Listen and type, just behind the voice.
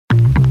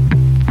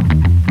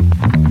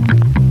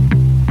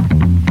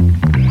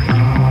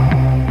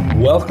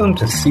Welcome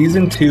to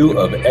Season 2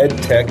 of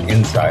EdTech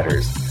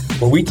Insiders,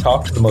 where we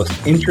talk to the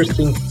most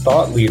interesting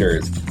thought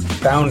leaders,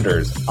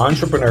 founders,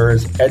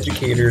 entrepreneurs,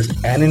 educators,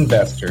 and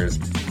investors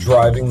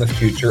driving the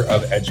future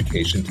of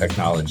education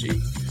technology.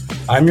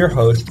 I'm your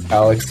host,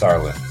 Alex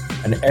Sarlin,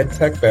 an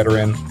EdTech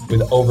veteran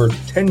with over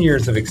 10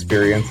 years of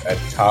experience at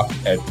top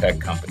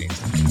EdTech companies.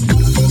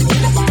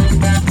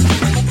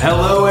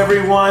 Hello,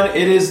 everyone.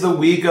 It is the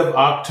week of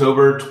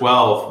October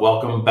 12th.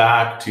 Welcome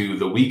back to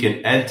the Week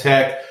in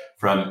EdTech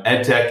from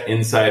EdTech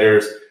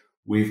Insiders.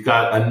 We've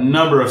got a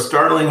number of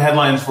startling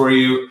headlines for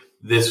you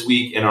this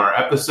week in our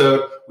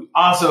episode. We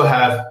also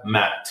have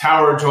Matt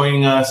Tower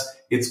joining us.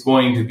 It's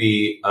going to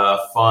be a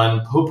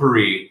fun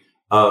potpourri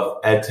of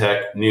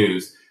EdTech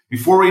news.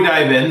 Before we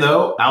dive in,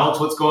 though, Alex,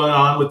 what's going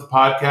on with the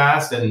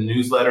podcast and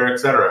newsletter, et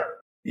cetera?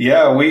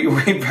 Yeah,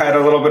 we've had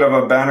a little bit of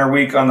a banner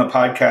week on the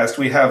podcast.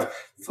 We have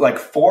like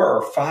 4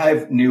 or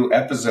 5 new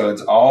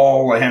episodes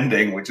all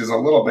landing, which is a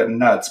little bit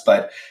nuts,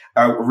 but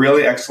a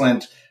really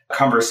excellent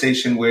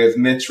conversation with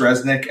Mitch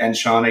Resnick and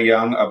Shauna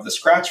Young of the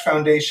Scratch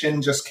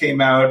Foundation just came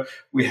out.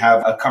 We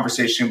have a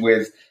conversation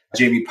with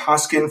Jamie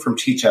Poskin from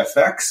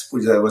TeachFX,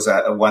 which was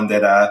one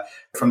that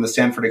from the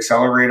Stanford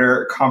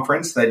Accelerator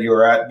conference that you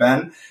were at,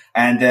 Ben,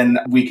 and then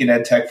Week in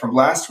EdTech from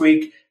last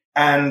week,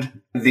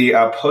 and the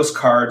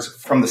postcards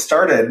from the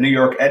Started New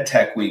York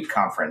EdTech Week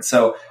conference.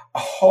 So a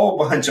whole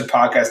bunch of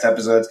podcast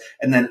episodes.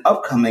 And then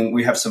upcoming,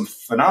 we have some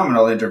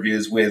phenomenal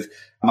interviews with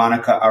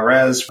Monica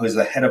Arez, who is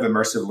the head of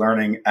immersive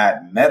learning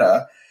at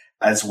Meta,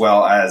 as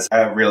well as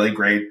a really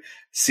great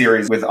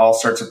series with all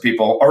sorts of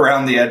people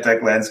around the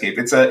EdTech landscape.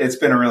 It's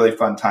been a really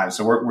fun time.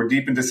 So we're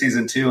deep into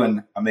season 2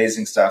 and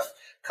amazing stuff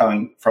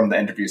coming from the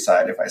interview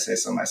side, if I say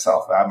so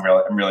myself. I'm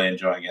really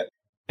enjoying it.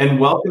 And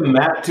welcome,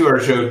 Matt, to our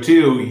show,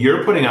 too.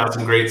 You're putting out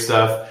some great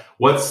stuff.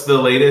 What's the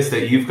latest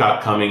that you've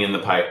got coming in the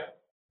pipe?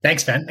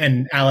 Thanks, Ben.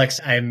 And Alex,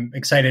 I'm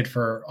excited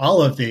for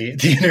all of the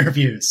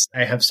interviews.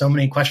 I have so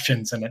many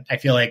questions, and I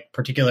feel like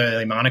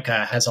particularly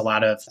Monica has a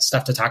lot of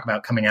stuff to talk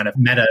about coming out of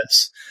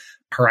Meta's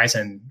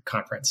Horizon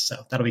conference. So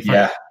that'll be fun.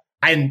 Yeah.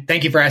 And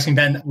thank you for asking,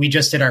 Ben. We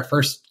just did our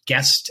first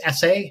guest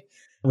essay,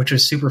 which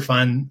was super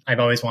fun. I've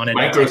always wanted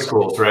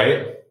Microschools,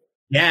 right?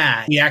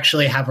 Yeah, we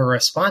actually have a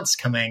response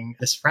coming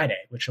this Friday,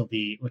 which will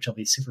be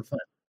super fun.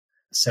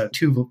 So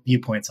 2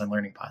 viewpoints on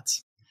Learning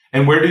Pods.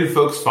 And where do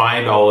folks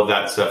find all of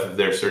that stuff if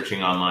they're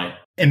searching online?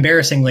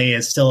 Embarrassingly,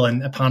 is still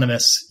an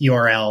eponymous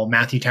URL,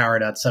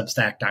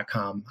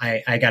 matthewtower.substack.com.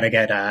 I got to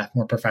get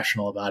more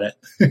professional about it.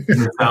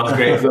 Sounds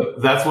great. So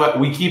that's what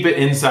we keep it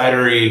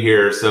insidery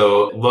here.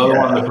 So low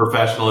on the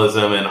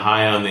professionalism and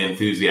high on the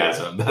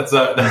enthusiasm. That's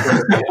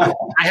I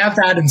have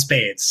that in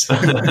spades.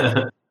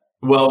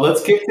 Well,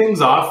 let's kick things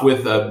off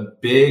with a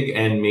big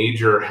and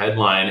major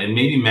headline. And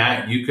maybe,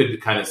 Matt, you could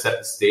kind of set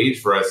the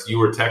stage for us. You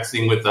were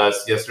texting with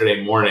us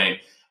yesterday morning,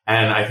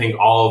 and I think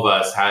all of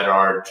us had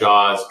our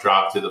jaws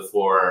drop to the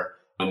floor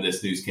when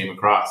this news came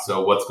across.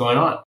 So what's going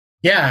on?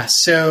 Yeah,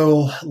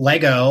 so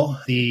Lego,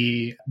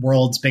 the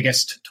world's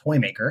biggest toy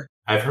maker,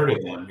 I've heard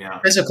of them, yeah.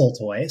 Physical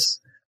toys,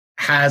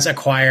 has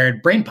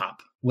acquired BrainPop,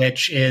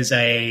 which is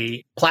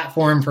a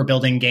platform for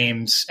building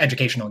games,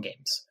 educational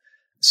games.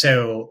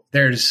 So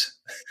there's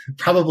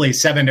probably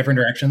 7 different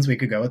directions we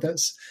could go with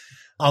this.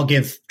 I'll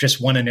give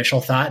just one initial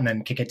thought and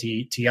then kick it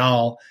to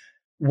y'all.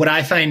 What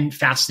I find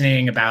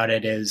fascinating about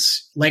it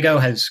is Lego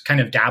has kind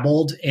of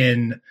dabbled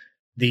in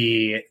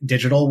the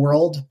digital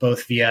world,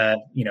 both via,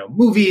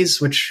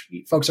 movies, which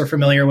folks are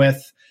familiar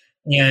with,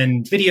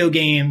 and video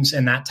games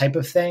and that type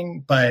of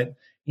thing. But,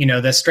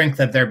 the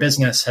strength of their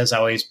business has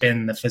always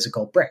been the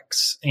physical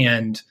bricks.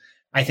 And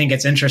I think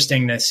it's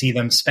interesting to see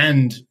them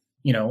spend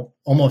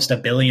almost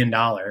 $1 billion.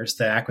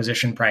 The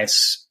acquisition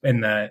price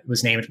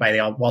was named by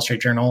the Wall Street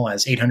Journal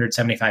as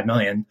 $875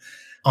 million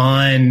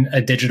on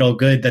a digital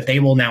good that they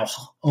will now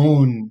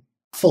own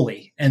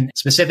fully. And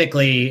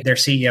specifically, their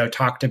CEO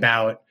talked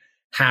about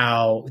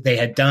how they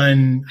had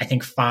done, I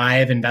think,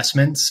 5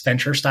 investments,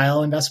 venture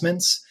style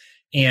investments.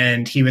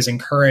 And he was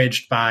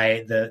encouraged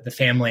by the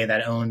family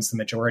that owns the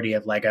majority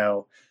of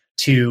Lego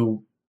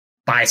to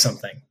buy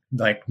something.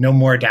 Like, no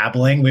more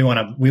dabbling. We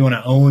want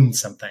to own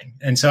something.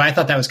 And so I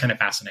thought that was kind of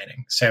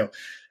fascinating. So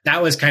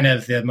that was kind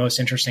of the most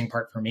interesting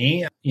part for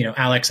me.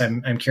 Alex,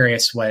 I'm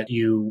curious what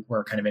you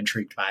were kind of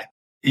intrigued by.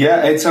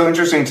 Yeah, it's so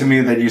interesting to me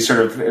that you sort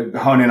of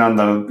hone in on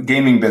the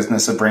gaming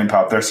business of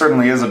BrainPop. There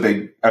certainly is a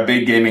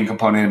big gaming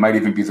component. It might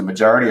even be the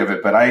majority of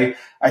it. But I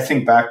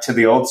think back to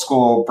the old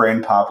school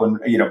BrainPop when,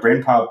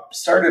 BrainPop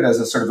started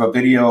as a sort of a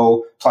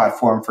video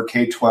platform for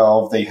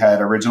K-12. They had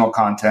original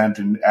content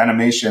and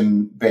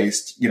animation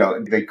based,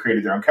 they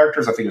created their own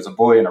characters. I think it was a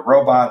boy and a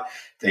robot.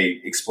 They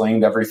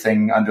explained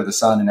everything under the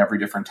sun and every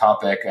different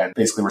topic and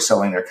basically were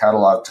selling their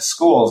catalog to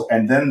schools.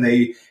 And then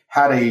they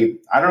had I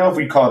don't know if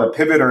we call it a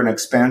pivot or an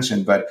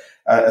expansion, but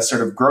a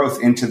sort of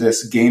growth into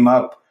this Game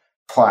Up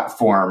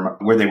platform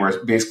where they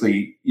were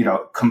basically,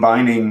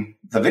 combining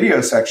the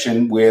video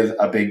section with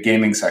a big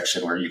gaming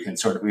section where you can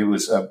it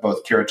was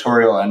both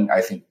curatorial and I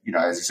think,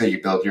 as you say,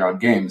 you build your own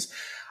games.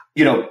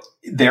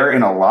 they're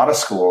in a lot of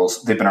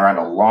schools. They've been around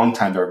a long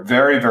time. They're a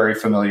very, very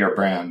familiar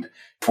brand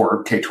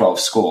for K-12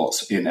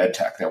 schools in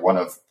EdTech. They're one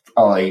of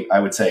only, I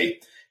would say,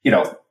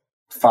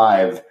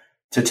 5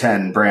 to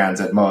 10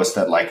 brands at most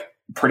that like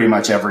pretty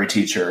much every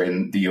teacher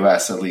in the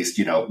US at least,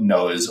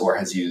 knows or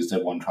has used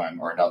at one time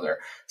or another.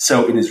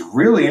 So it is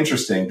really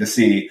interesting to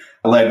see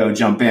Lego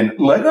jump in.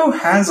 Lego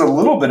has a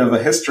little bit of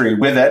a history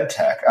with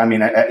EdTech. I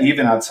mean,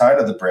 even outside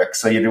of the bricks.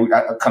 So,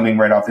 coming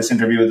right off this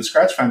interview with the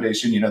Scratch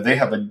Foundation, they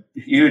have a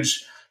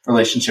huge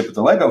relationship with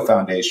the Lego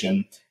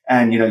Foundation.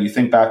 And, you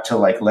think back to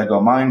like Lego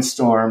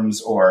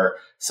Mindstorms or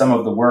some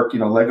of the work,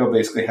 Lego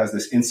basically has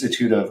this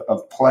institute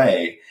of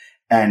play.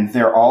 And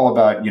they're all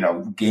about,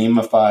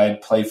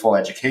 gamified, playful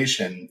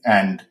education.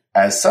 And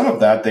as some of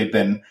that, they've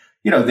been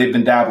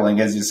dabbling,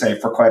 as you say,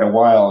 for quite a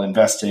while,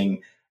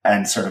 investing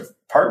and sort of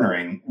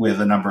partnering with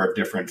a number of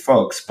different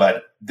folks.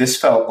 But this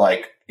felt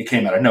like it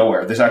came out of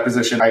nowhere. This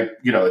acquisition,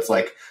 it's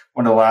like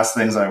one of the last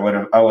things I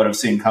would have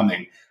seen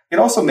coming. It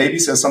also maybe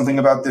says something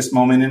about this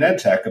moment in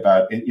EdTech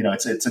about,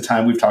 it's a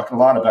time we've talked a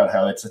lot about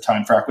how it's a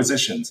time for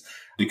acquisitions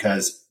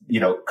because,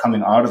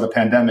 coming out of the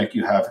pandemic,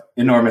 you have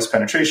enormous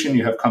penetration.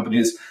 You have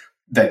companies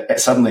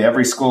that suddenly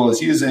every school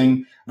is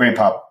using.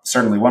 BrainPop,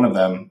 certainly one of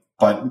them,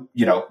 but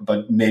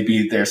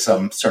maybe there's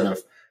some sort of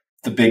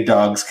the big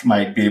dogs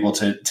might be able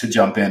to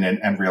jump in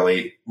and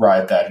really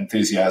ride that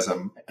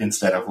enthusiasm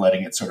instead of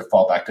letting it sort of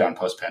fall back down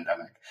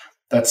post-pandemic.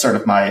 That's sort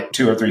of my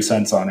 2 or 3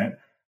 cents on it.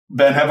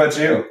 Ben, how about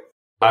you?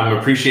 I'm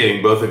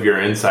appreciating both of your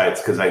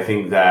insights because I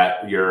think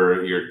that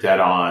you're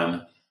dead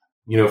on.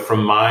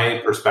 From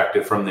my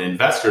perspective, from the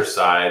investor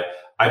side,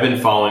 I've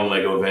been following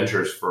Lego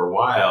Ventures for a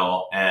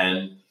while,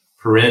 and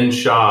Perrin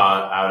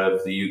Shah out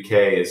of the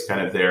UK is kind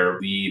of their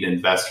lead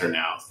investor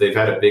now. So they've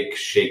had a big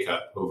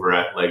shakeup over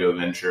at Lego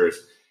Ventures.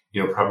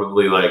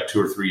 Probably like 2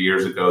 or 3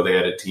 years ago, they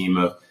had a team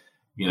of,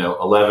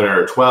 11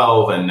 or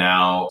 12, and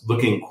now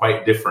looking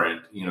quite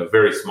different,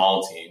 very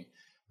small team.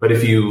 But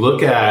if you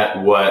look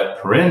at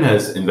what Perrin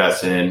has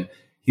invested in,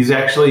 he's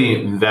actually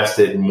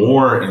invested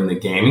more in the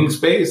gaming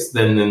space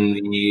than in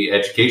the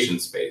education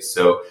space.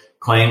 So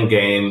Clang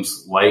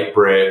Games,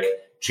 Lightbrick,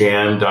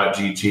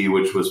 Jam.gg,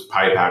 which was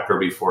PyPacker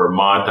before,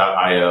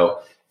 Mod.io,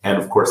 and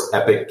of course,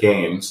 Epic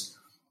Games.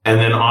 And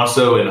then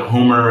also in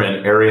Homer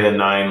and Area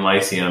 9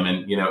 Lyceum.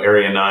 And,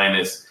 Area 9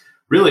 is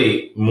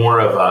really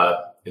more of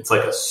it's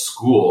like a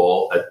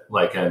school,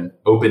 like an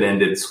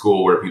open-ended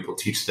school where people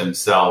teach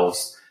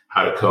themselves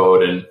how to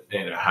code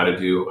and how to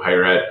do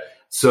higher ed.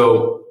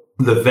 So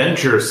the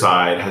venture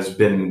side has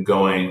been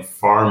going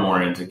far more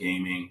into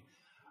gaming.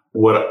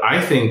 What I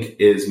think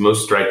is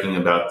most striking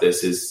about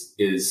this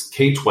is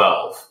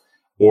K-12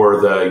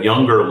 or the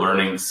younger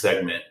learning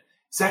segment.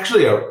 It's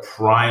actually a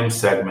prime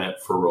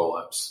segment for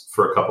roll-ups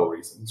for a couple of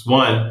reasons.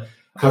 One,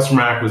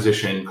 customer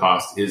acquisition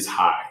cost is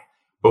high,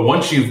 but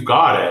once you've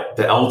got it,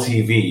 the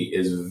LTV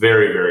is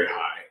very, very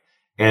high.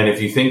 And if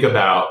you think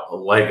about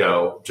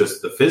Lego,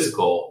 just the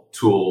physical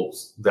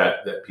tools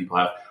that people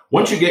have,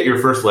 once you get your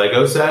first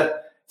Lego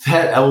set,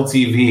 that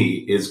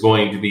LTV is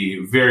going to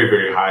be very,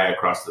 very high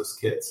across those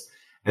kits.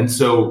 And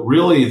so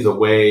really the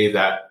way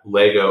that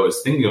Lego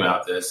is thinking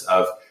about this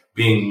of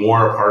being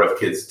more a part of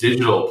kids'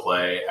 digital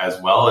play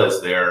as well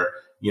as their,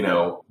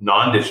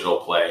 non-digital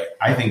play,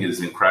 I think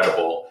is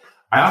incredible.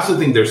 I also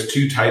think there's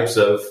 2 types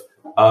of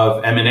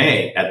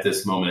M&A at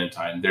this moment in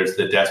time. There's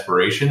the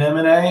desperation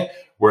M&A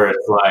where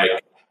it's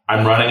like,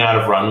 I'm running out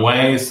of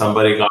runway,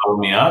 somebody gobbled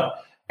me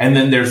up. And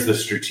then there's the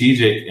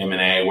strategic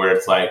M&A where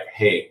it's like,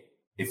 hey,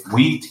 if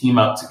we team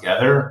up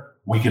together,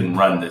 we can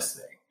run this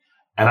thing.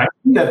 And I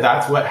think that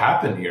that's what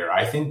happened here.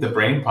 I think the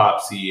BrainPop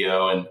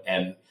CEO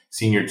and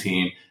senior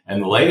team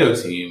and the Lego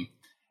team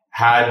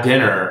had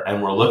dinner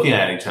and were looking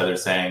at each other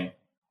saying,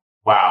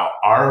 wow,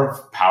 our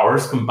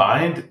powers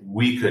combined,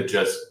 we could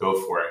just go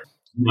for it.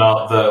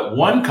 Now, the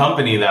one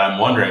company that I'm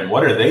wondering,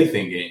 what are they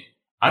thinking?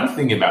 I'm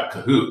thinking about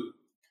Kahoot.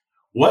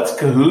 What's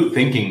Kahoot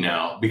thinking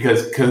now?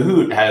 Because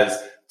Kahoot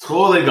has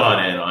totally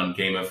gone in on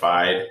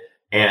gamified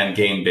and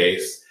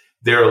game-based.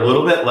 They're a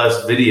little bit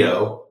less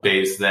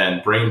video-based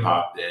than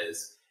BrainPop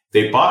is.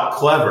 They bought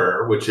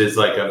Clever, which is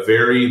like a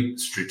very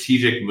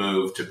strategic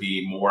move to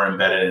be more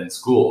embedded in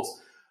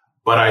schools.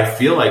 But I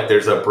feel like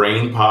there's a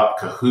BrainPop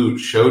Kahoot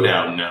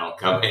showdown now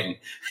coming.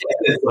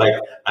 It's like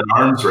an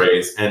arms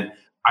race. And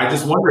I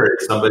just wonder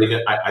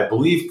if I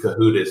believe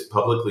Kahoot is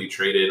publicly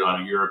traded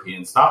on a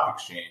European stock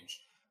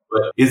exchange.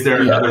 But is there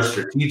another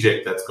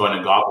strategic that's going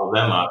to gobble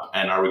them up?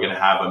 And are we going to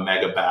have a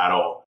mega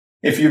battle?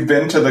 If you've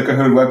been to the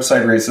Kahoot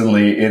website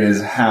recently, it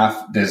is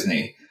half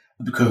Disney.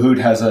 Kahoot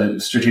has a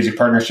strategic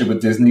partnership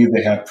with Disney.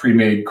 They have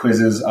pre-made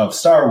quizzes of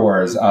Star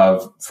Wars,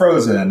 of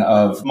Frozen,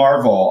 of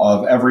Marvel,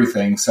 of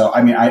everything. So,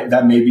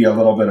 that may be a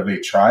little bit of a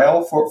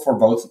trial for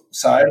both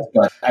sides,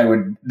 but I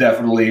would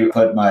definitely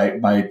put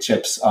my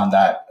chips on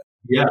that.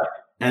 Yeah.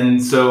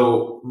 And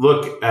so,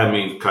 look,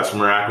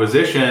 customer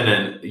acquisition,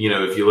 and,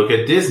 if you look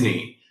at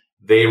Disney,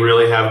 they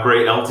really have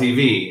great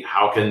LTV.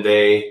 How can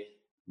they,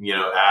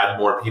 add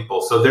more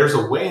people? So there's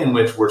a way in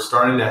which we're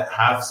starting to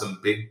have some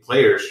big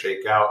players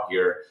shake out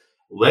here.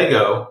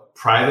 Lego,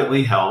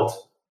 privately held,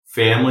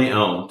 family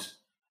owned.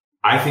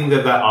 I think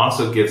that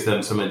also gives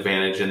them some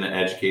advantage in the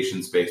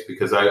education space,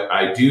 because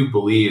I do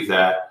believe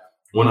that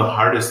one of the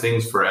hardest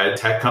things for ed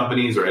tech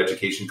companies or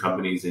education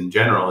companies in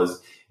general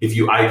is if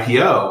you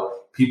IPO,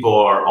 people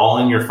are all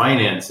in your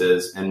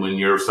finances. And when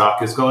your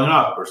stock is going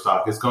up or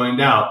stock is going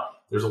down,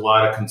 there's a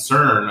lot of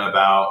concern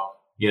about,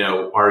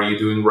 are you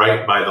doing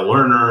right by the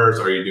learners?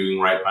 Are you doing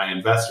right by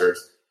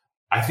investors?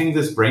 I think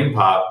this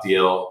BrainPop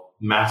deal,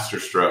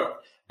 masterstroke.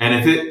 And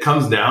if it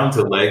comes down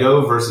to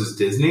Lego versus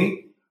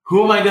Disney,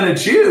 who am I going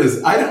to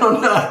choose? I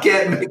don't know. I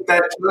can't make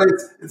that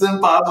choice. It's an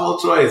impossible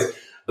choice.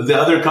 The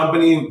other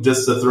company,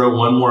 just to throw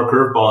one more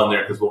curveball in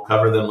there, because we'll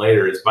cover them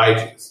later, is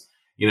Byju's.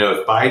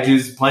 If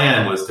Byju's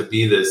plan was to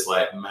be this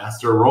like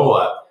master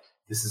roll-up,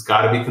 this has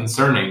got to be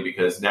concerning,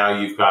 because now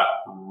you've got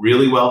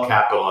really well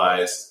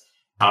capitalized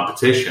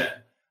competition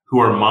who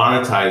are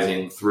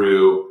monetizing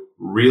through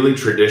really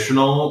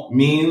traditional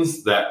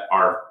means that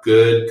are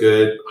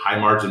good high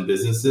margin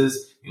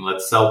businesses.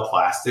 Let's sell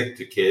plastic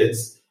to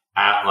kids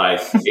at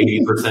like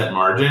 80%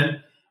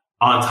 margin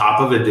on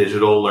top of a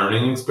digital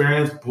learning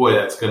experience. Boy,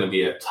 that's going to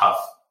be a tough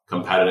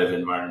competitive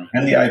environment.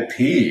 And the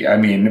IP. I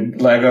mean,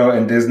 Lego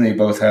and Disney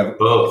both have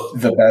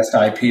the best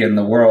IP in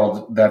the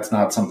world. That's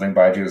not something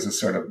Byju's is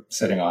sort of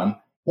sitting on.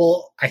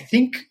 Well, I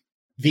think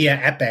via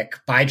Epic,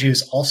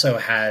 Byju's also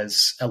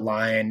has a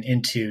line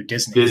into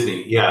Disney.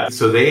 Disney, yeah.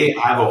 So they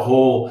have a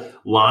whole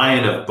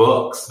line of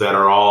books that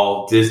are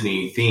all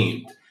Disney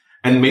themed.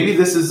 And maybe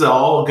this is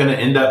all going to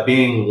end up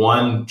being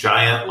one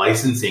giant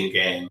licensing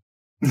game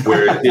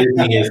where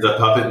Disney is the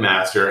puppet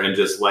master and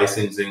just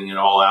licensing it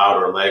all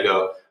out, or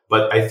Lego.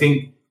 But I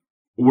think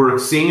we're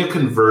seeing a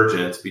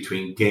convergence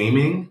between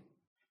gaming,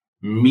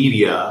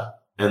 media,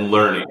 and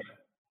learning.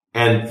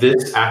 And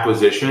this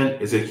acquisition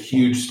is a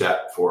huge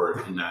step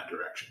forward in that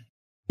direction.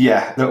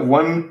 Yeah, the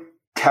one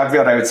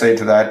caveat I would say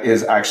to that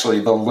is actually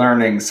the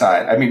learning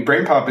side. I mean,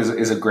 BrainPop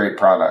is a great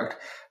product,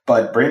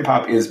 but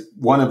BrainPop is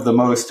one of the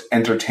most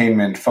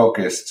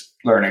entertainment-focused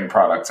learning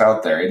products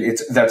out there.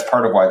 That's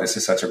part of why this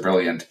is such a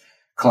brilliant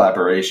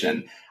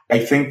collaboration. I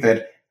think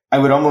that I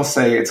would almost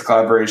say it's a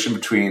collaboration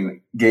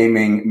between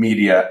gaming,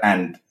 media,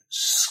 and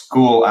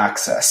school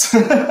access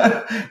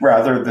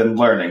rather than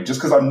learning, just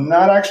because I'm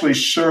not actually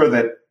sure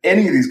that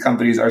any of these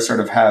companies are sort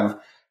of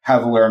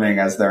have learning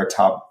as their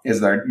top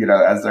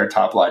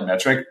line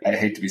metric. I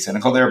hate to be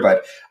cynical there,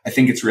 but I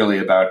think it's really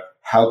about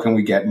how can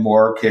we get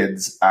more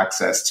kids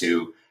access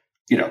to,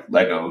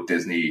 Lego,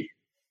 Disney,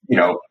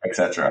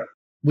 etc.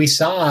 We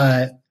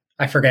saw,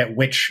 I forget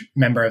which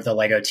member of the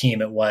Lego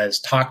team it was,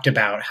 talked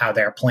about how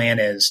their plan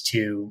is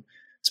to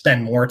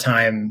spend more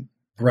time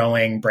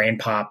growing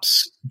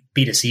BrainPop's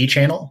B2C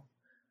channel,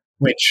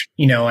 which,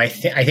 I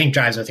think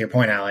jives with your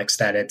point, Alex,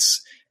 that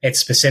it's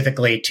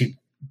specifically to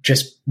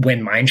just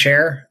win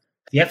mindshare.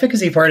 The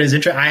efficacy part is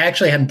interesting. I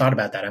actually hadn't thought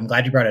about that. I'm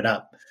glad you brought it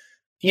up.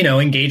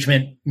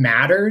 Engagement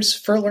matters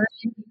for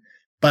learning,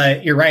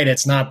 but you're right.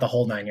 It's not the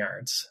whole 9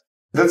 yards.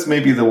 That's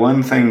maybe the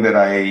one thing that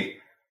I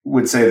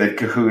would say that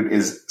Kahoot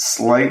is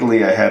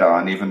slightly ahead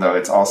on, even though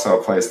it's also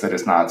a place that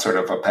is not sort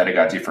of a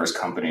pedagogy first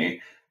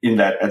company, in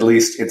that at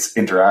least it's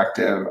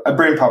interactive. A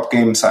BrainPop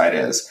game side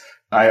is.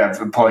 I have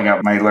been pulling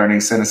out my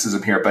learning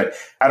cynicism here, but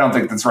I don't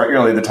think that's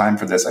really the time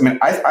for this. I mean,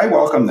 I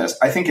welcome this.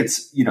 I think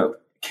it's,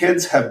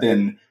 kids have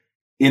been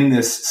in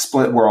this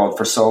split world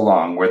for so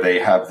long where they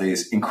have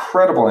these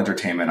incredible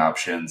entertainment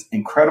options,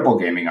 incredible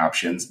gaming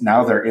options.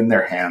 Now they're in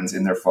their hands,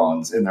 in their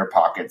phones, in their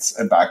pockets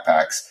and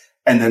backpacks.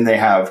 And then they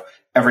have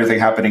everything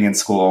happening in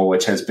school,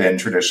 which has been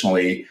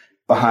traditionally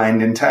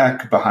behind in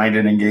tech, behind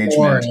in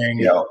engagement,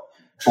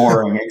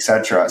 boring,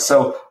 etc.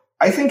 So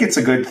I think it's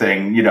a good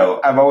thing.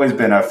 I've always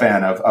been a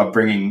fan of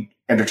bringing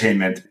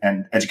entertainment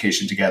and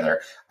education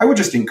together. I would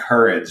just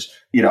encourage,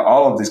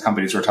 all of these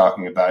companies we're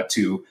talking about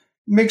to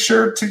make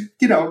sure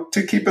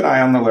to keep an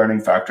eye on the learning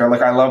factor.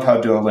 Like, I love how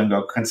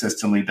Duolingo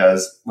consistently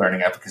does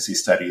learning efficacy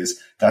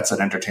studies. That's an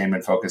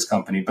entertainment focused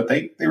company, but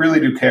they really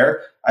do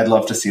care. I'd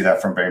love to see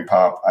that from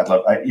BrainPop.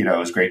 It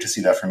was great to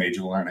see that from Age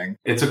of Learning.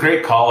 It's a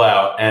great call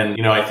out. And,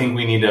 I think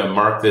we need to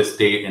mark this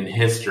date in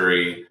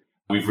history.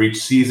 We've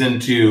reached season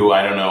 2,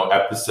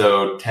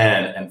 episode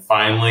 10. And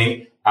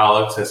finally,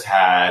 Alex has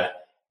had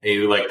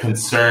a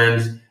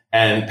concerned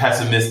and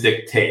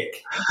pessimistic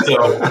take.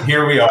 So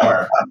here we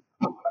are.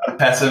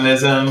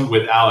 Pessimism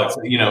with Alex.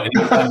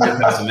 Anytime you're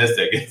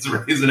pessimistic, it's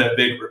raising a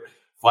big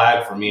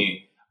flag for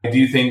me. I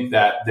do think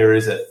that there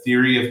is a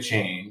theory of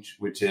change,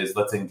 which is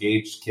let's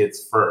engage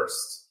kids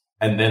first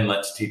and then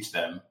let's teach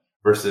them,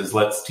 versus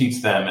let's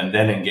teach them and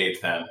then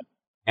engage them.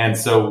 And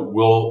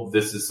so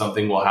this is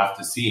something we'll have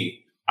to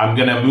see. I'm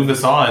going to move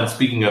us on.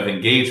 Speaking of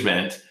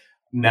engagement,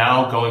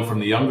 now going from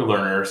the younger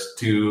learners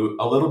to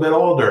a little bit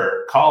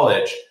older,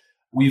 college.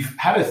 We've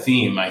had a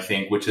theme, I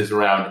think, which is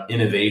around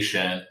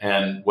innovation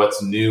and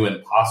what's new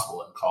and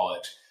possible in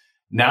college.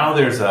 Now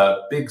there's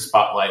a big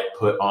spotlight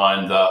put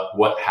on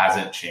what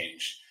hasn't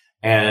changed.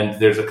 And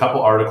there's a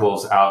couple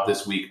articles out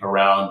this week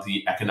around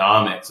the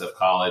economics of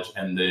college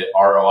and the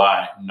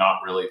ROI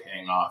not really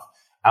paying off.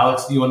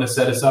 Alex, do you want to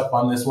set us up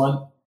on this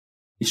one?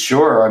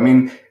 Sure. I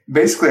mean,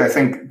 basically, I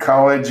think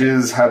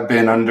colleges have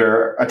been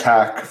under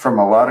attack from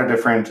a lot of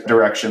different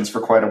directions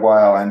for quite a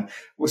while. And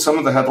with some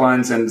of the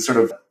headlines and sort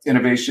of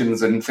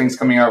innovations and things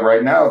coming out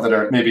right now that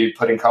are maybe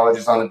putting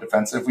colleges on the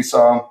defensive, we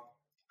saw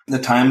the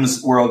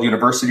Times World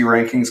University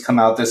Rankings come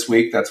out this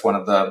week. That's one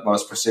of the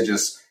most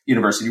prestigious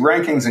university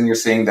rankings. And you're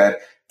seeing that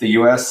the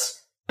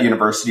U.S.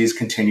 universities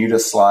continue to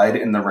slide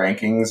in the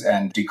rankings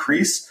and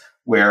decrease,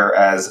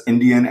 whereas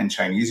Indian and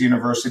Chinese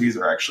universities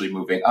are actually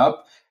moving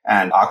up.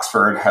 And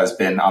Oxford has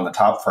been on the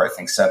top for, I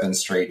think, 7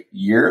 straight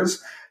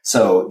years.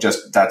 So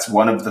just that's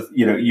one of the,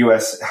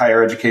 U.S.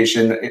 higher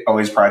education, it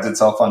always prides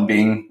itself on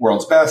being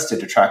world's best.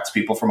 It attracts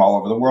people from all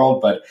over the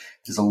world, but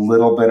there's a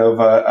little bit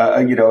of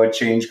a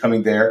change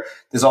coming there.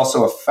 There's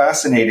also a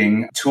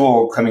fascinating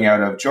tool coming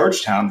out of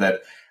Georgetown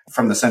that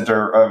from the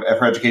Center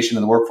for Education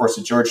and the Workforce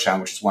at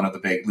Georgetown, which is one of the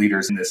big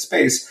leaders in this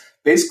space,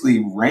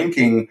 basically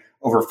ranking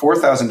over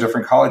 4,000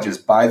 different colleges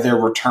by their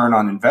return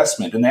on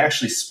investment. And they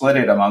actually split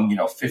it among,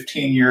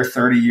 15-year,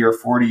 30-year,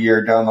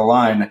 40-year down the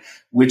line,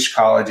 which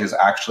colleges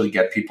actually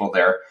get people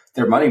their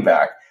money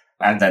back.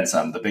 And then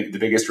some, the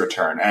biggest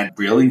return. And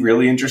really,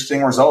 really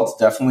interesting results.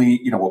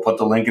 Definitely, we'll put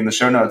the link in the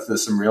show notes.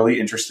 There's some really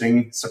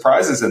interesting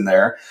surprises in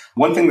there.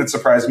 One thing that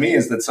surprised me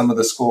is that some of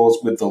the schools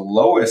with the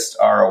lowest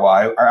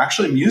ROI are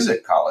actually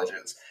music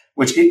colleges,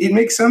 which it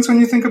makes sense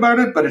when you think about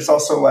it, but it's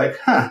also like,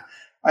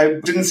 I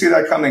didn't see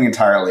that coming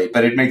entirely,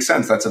 but it makes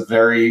sense. That's a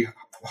very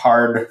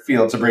hard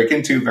field to break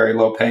into, very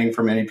low paying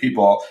for many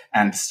people,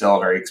 and still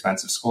very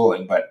expensive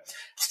schooling, but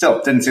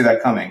still didn't see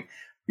that coming.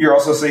 You're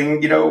also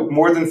seeing,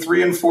 more than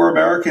 3 in 4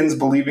 Americans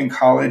believing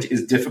college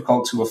is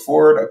difficult to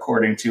afford,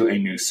 according to a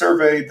new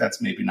survey.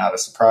 That's maybe not a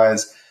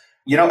surprise,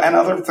 and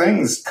other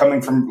things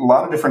coming from a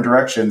lot of different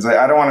directions.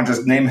 I don't want to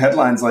just name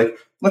headlines like,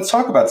 let's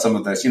talk about some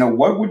of this.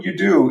 What would you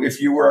do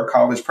if you were a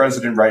college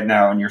president right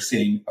now and you're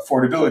seeing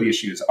affordability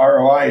issues,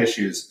 ROI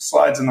issues,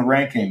 slides in the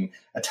ranking,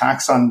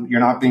 attacks on you're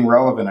not being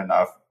relevant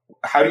enough?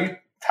 How do you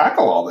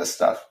tackle all this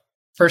stuff?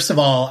 First of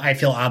all, I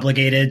feel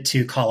obligated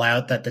to call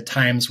out that the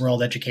Times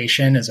World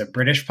Education is a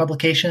British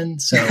publication.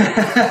 So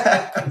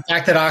the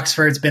fact that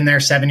Oxford's been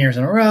there 7 years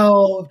in a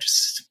row,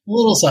 just a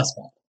little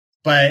suspect.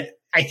 But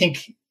I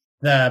think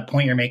the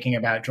point you're making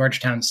about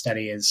Georgetown's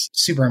study is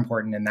super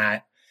important in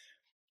that,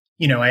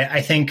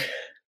 I think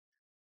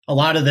a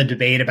lot of the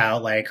debate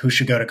about like who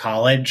should go to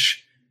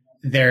college,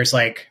 there's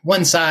like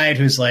one side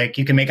who's like,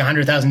 you can make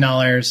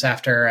 $100,000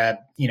 after a,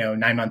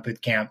 9-month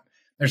boot camp.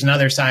 There's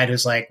another side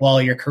who's like,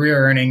 well, your career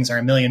earnings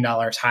are $1 million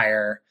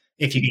higher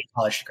if you get a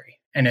college degree.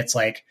 And it's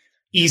like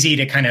easy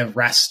to kind of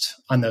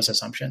rest on those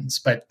assumptions.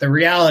 But the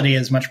reality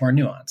is much more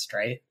nuanced,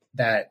 right?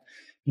 That,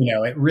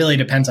 it really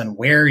depends on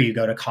where you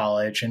go to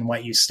college and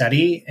what you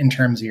study in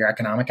terms of your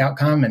economic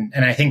outcome. And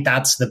I think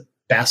that's the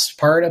best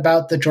part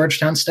about the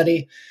Georgetown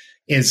study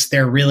is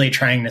they're really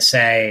trying to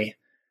say,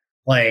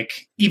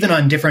 like, even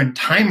on different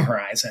time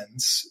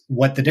horizons,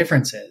 what the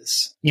difference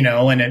is,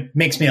 and it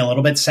makes me a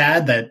little bit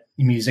sad that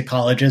music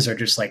colleges are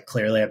just like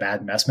clearly a bad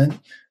investment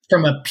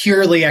from a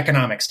purely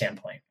economic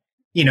standpoint,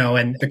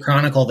 and the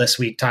Chronicle this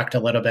week talked a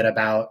little bit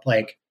about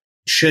like,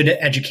 should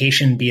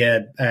education be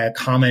a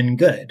common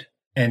good?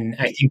 And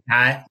I think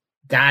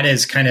that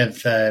is kind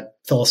of the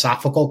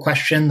philosophical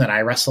question that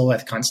I wrestle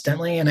with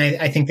constantly. And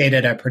I think they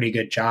did a pretty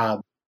good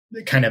job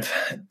kind of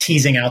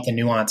teasing out the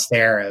nuance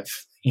there of,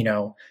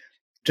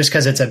 just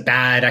because it's a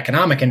bad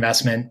economic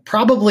investment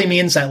probably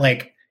means that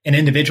like an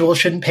individual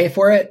shouldn't pay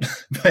for it,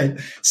 but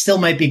still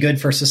might be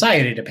good for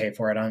society to pay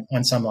for it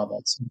on some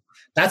levels.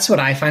 That's what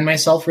I find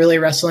myself really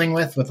wrestling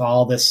with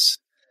all this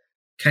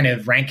kind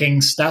of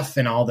ranking stuff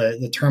and all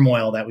the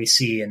turmoil that we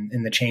see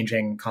in the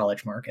changing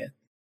college market.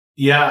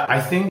 Yeah,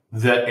 I think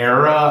the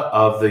era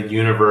of the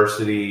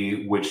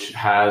university, which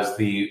has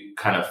the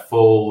kind of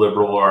full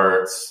liberal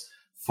arts,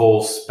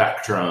 full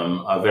spectrum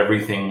of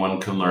everything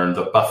one can learn,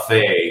 the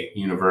buffet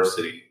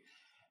university,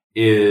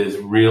 is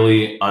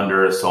really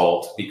under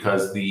assault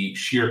because the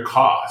sheer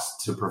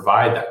cost to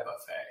provide that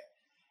buffet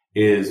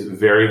is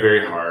very,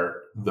 very hard.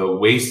 The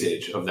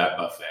wastage of that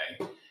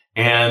buffet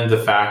and the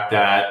fact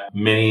that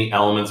many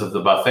elements of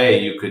the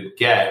buffet you could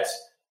get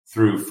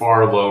through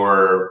far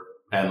lower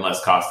and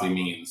less costly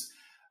means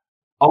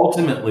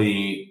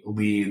ultimately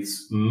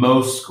leads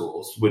most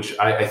schools, which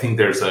I think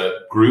there's a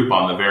group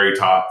on the very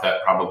top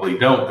that probably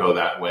don't go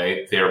that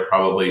way. They're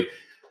probably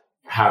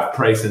have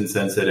price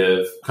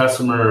insensitive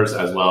customers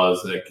as well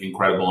as like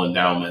incredible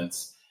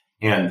endowments.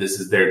 And this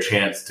is their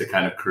chance to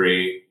kind of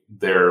create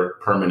their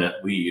permanent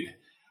lead.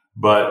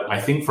 But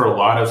I think for a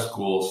lot of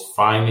schools,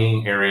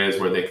 finding areas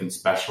where they can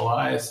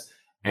specialize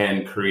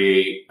and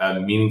create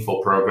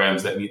meaningful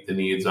programs that meet the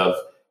needs of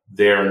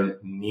their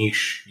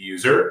niche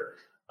user,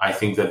 I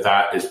think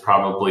that is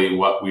probably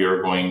what we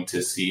are going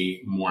to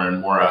see more and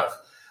more of,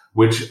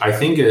 which I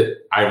think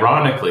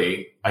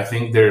ironically, I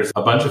think there's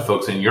a bunch of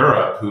folks in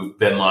Europe who've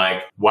been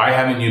like, why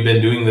haven't you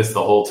been doing this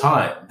the whole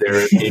time?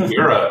 In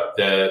Europe,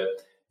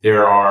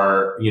 there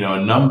are,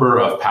 a number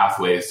of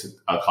pathways to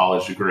a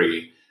college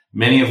degree,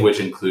 many of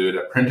which include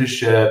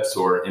apprenticeships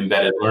or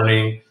embedded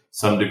learning.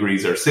 Some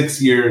degrees are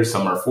 6 years,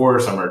 some are 4,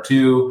 some are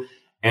 2.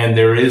 And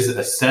there is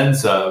a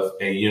sense of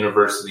a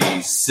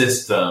university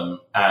system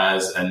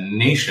as a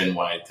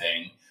nationwide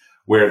thing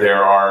where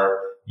there are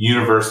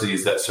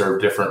universities that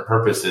serve different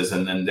purposes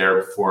and then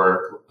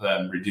therefore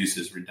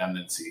reduces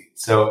redundancy.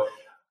 So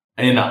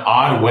in an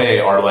odd way,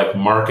 our like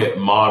market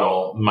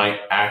model might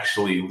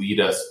actually lead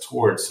us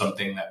towards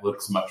something that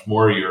looks much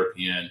more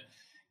European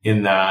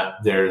in that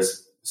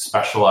there's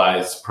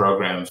specialized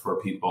programs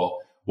for people.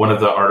 One of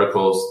the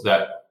articles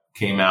that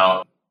came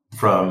out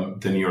from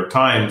the New York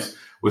Times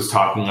was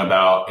talking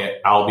about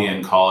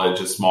Albion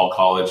College, a small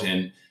college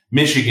in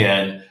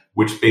Michigan,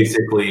 which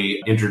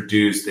basically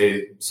introduced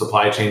a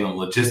supply chain and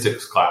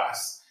logistics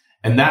class.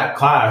 And that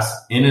class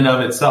in and of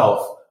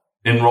itself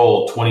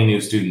enrolled 20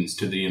 new students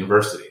to the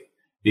university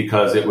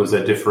because it was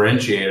a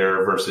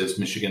differentiator versus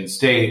Michigan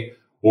State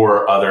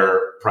or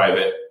other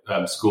private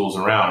schools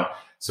around.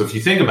 So if you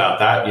think about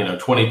that,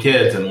 20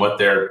 kids and what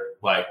their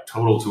like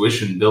total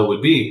tuition bill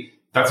would be,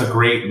 that's a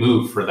great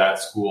move for that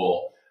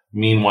school.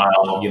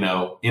 Meanwhile,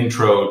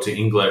 Intro to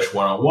English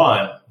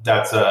 101,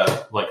 that's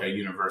a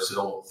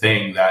universal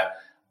thing that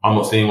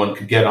almost anyone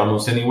could get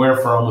almost anywhere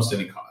for almost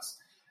any cost.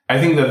 I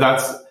think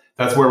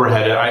that's where we're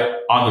headed.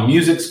 On the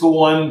music school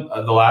one,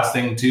 the last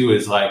thing too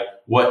is like,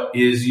 what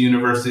is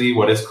university?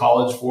 What is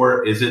college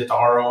for? Is it the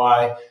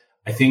ROI?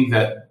 I think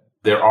that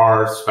there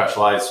are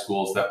specialized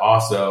schools that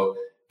also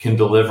can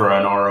deliver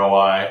an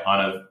ROI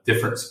on a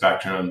different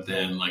spectrum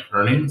than like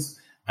earnings.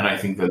 And I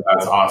think that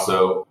that's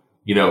also,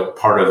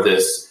 part of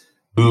this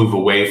move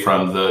away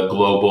from the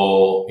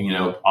global,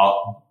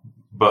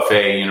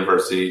 buffet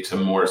university to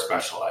more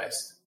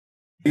specialized.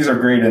 These are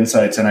great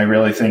insights. And I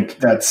really think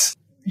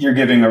you're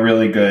giving a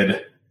really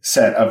good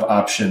set of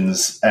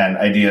options and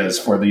ideas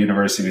for the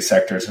university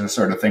sector to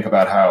sort of think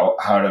about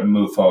how to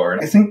move forward.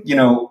 I think,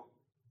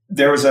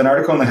 there was an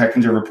article in the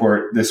Hechinger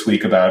Report this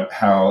week about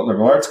how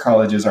liberal arts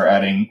colleges are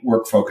adding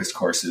work-focused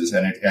courses.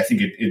 And I think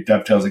it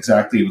dovetails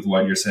exactly with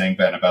what you're saying,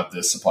 Ben, about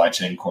this supply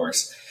chain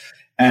course.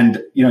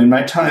 And, in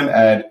my time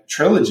at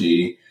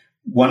Trilogy,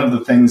 one of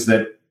the things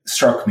that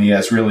struck me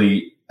as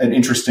really an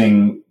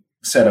interesting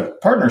set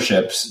of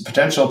partnerships,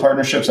 potential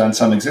partnerships and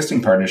some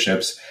existing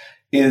partnerships,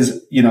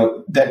 is,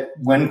 that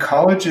when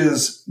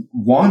colleges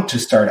want to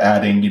start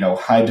adding,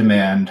 high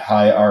demand,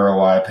 high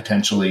ROI,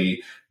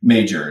 potentially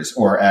majors,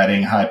 or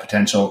adding high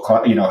potential,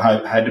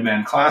 high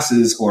demand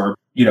classes, or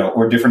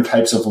different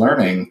types of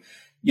learning,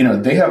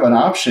 they have an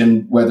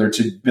option whether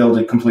to build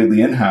it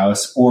completely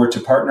in-house or to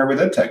partner with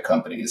edtech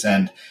companies.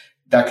 And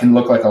that can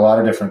look like a lot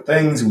of different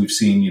things. We've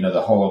seen,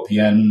 the whole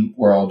OPN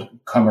world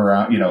come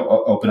around,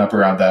 open up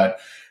around that.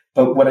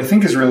 But what I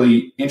think is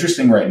really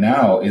interesting right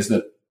now is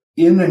that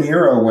in an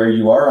era where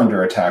you are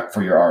under attack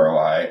for your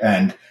ROI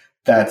and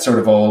that sort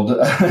of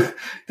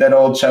that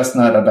old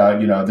chestnut about,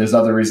 there's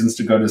other reasons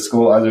to go to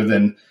school other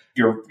than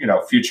your,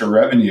 future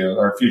revenue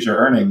or future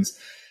earnings.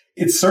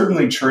 It's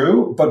certainly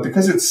true, but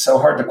because it's so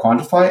hard to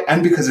quantify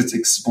and because it's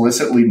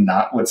explicitly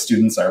not what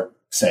students are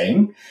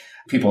saying,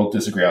 people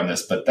disagree on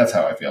this, but that's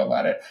how I feel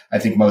about it. I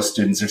think most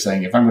students are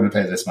saying, if I'm going to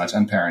pay this much,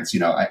 and parents,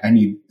 I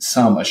need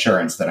some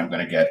assurance that I'm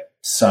going to get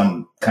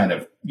some kind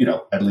of,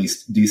 at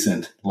least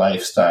decent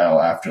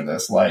lifestyle after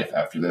this,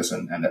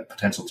 and the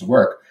potential to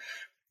work.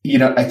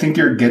 I think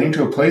you're getting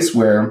to a place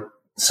where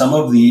some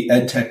of the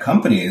edtech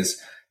companies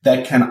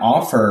that can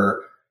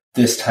offer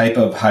this type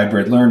of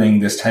hybrid learning,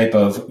 this type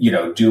of,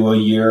 do a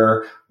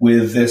year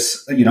with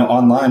this,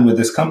 online with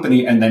this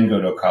company and then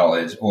go to a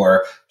college,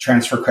 or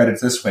transfer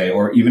credits this way.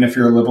 Or even if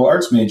you're a liberal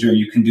arts major,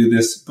 you can do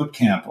this boot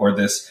camp or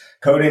this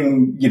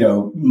coding,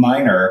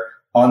 minor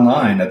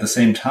online at the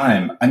same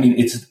time. I mean,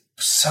 it's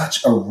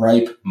such a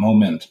ripe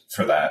moment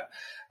for that.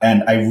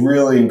 And I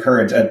really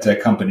encourage edtech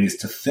companies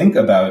to think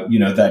about,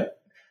 that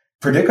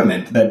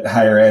predicament that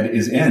higher ed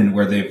is in,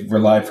 where they've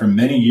relied for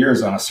many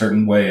years on a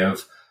certain way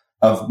of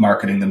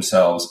marketing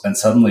themselves. And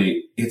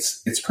suddenly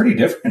it's pretty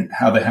different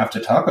how they have to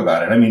talk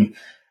about it. I mean,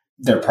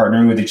 they're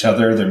partnering with each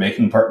other.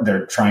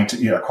 They're trying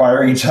to,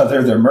 acquiring each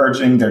other. They're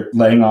merging, they're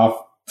laying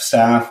off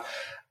staff.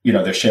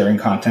 They're sharing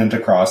content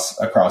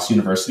across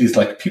universities.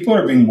 Like, people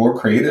are being more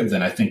creative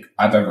than I think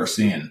I've ever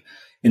seen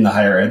in the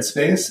higher ed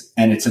space.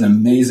 And it's an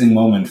amazing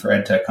moment for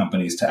ed tech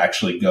companies to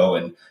actually go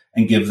and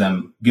give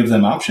them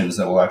options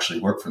that will actually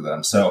work for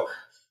them. So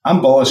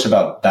I'm bullish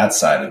about that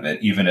side of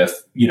it, even if,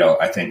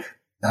 I think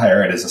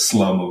higher ed is a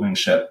slow moving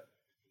ship.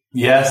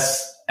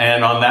 Yes.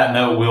 And on that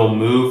note, we'll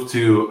move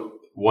to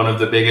one of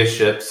the biggest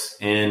ships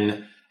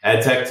in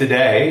edtech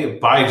today,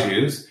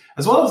 Byju's,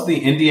 as well as the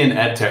Indian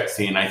edtech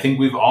scene. I think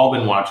we've all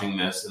been watching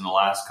this in the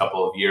last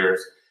couple of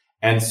years.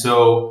 And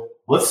so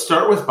let's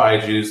start with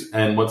Byju's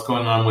and what's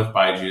going on with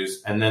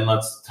Byju's, and then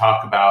let's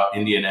talk about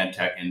Indian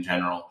edtech in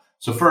general.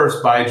 So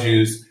first,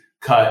 Byju's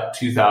cut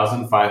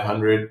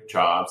 2,500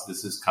 jobs.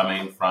 This is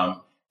coming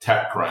from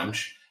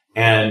TechCrunch.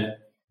 And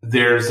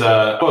there's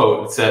a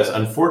quote that says,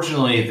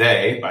 unfortunately,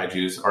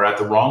 Byju's, are at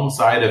the wrong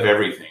side of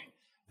everything.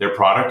 Their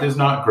product is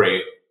not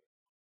great.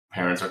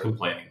 Parents are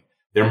complaining.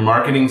 Their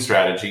marketing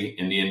strategy,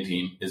 Indian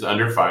team, is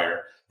under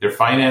fire. Their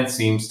finance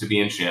seems to be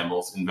in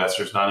shambles,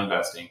 investors not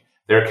investing.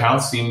 Their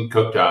accounts seem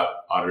cooked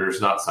up,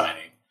 auditors not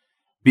signing.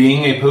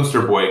 Being a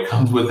poster boy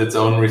comes with its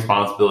own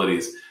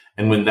responsibilities.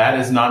 And when that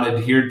is not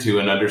adhered to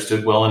and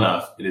understood well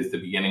enough, it is the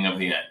beginning of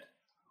the end.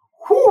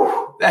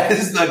 Whew, that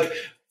is like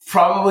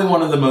probably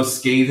one of the most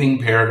scathing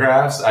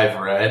paragraphs I've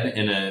read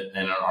in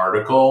an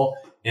article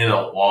in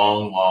a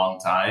long, long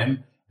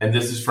time. And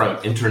this is from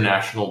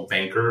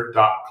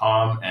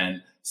internationalbanker.com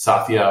and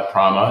Satya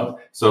Pramod.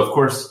 So, of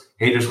course,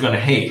 haters going to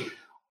hate.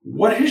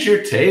 What is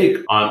your take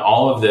on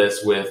all of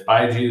this with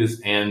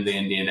BYJU'S and the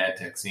Indian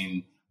edtech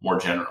scene more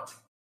generally?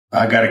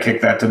 I got to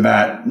kick that to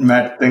Matt.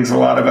 Matt thinks a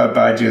lot about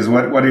BYJU'S.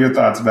 What are your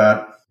thoughts,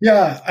 Matt?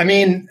 Yeah, I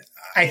mean,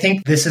 I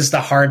think this is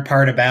the hard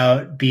part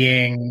about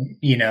being,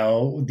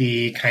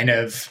 the kind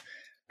of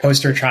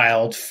poster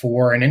child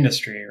for an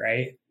industry,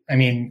 right? I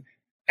mean,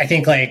 I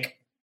think like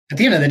at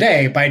the end of the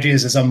day,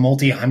 BYJU'S is a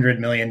multi-$100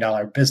 million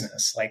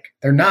business. Like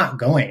they're not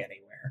going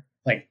anywhere.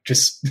 Like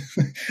just,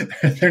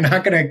 they're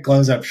not going to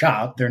close up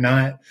shop. They're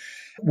not,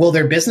 will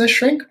their business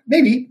shrink?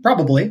 Maybe,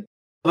 probably.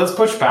 Let's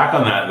push back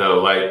on that though.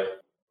 Like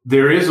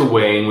there is a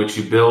way in which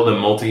you build a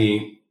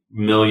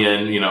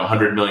multi-million,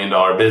 $100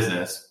 million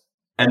business,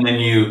 and then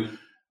you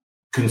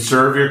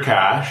conserve your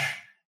cash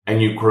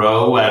and you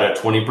grow at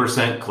a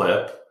 20%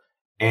 clip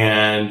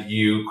and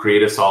you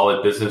create a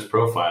solid business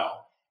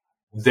profile.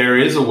 There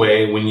is a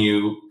way when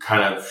you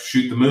kind of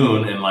shoot the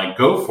moon and like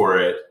go for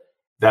it,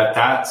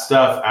 that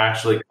stuff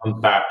actually comes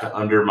back to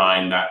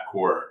undermine that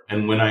core.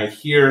 And when I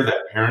hear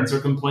that parents are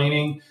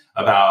complaining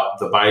about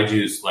the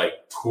BYJU'S like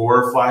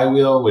core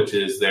flywheel, which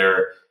is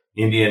their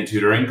Indian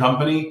tutoring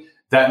company,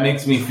 that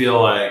makes me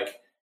feel like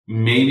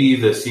maybe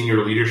the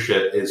senior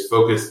leadership is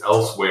focused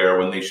elsewhere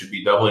when they should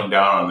be doubling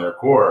down on their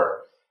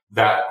core.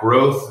 That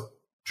growth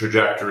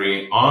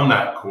trajectory on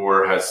that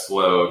core has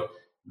slowed.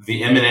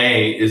 The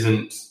M&A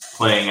isn't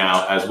playing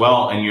out as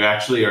well, and you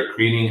actually are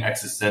creating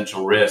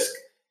existential risk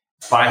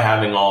by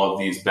having all of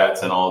these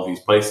bets in all of these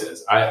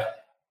places. I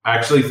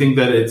actually think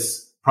that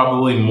it's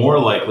probably more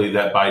likely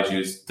that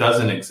BYJU'S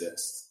doesn't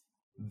exist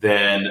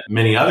than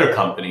many other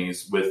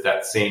companies with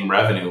that same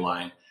revenue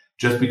line,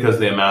 just because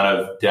of the amount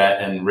of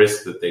debt and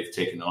risk that they've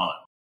taken on.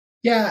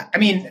 Yeah, I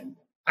mean,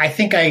 I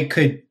think I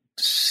could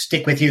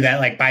stick with you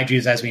that like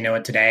BYJU'S as we know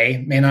it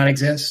today may not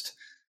exist.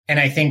 And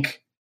I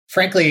think,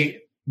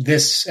 frankly,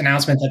 this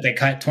announcement that they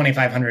cut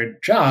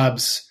 2,500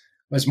 jobs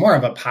was more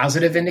of a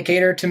positive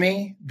indicator to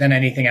me than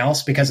anything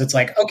else, because it's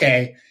like,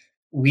 okay,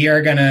 we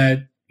are going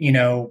to,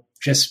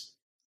 just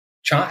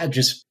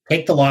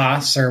take the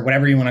loss or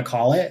whatever you want to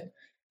call it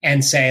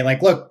and say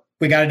like, look,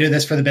 we got to do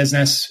this for the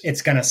business.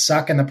 It's going to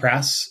suck in the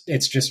press.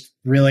 It's just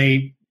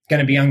really going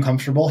to be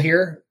uncomfortable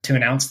here to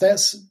announce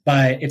this,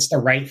 but it's the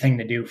right thing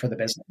to do for the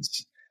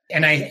business.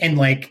 And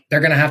they're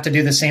going to have to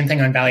do the same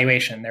thing on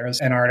valuation. There was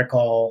an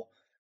article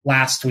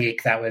last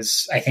week that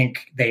was, I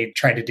think they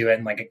tried to do it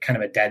in like a kind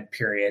of a dead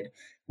period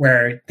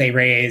where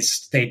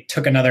they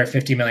took another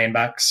 $50 million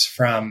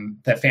from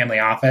the family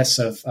office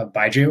of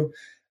BYJU'S.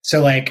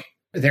 So like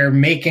they're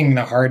making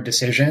the hard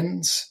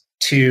decisions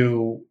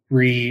to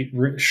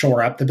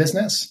shore up the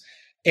business.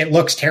 It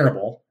looks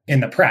terrible in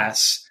the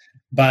press,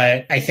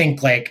 but I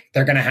think like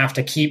they're going to have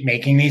to keep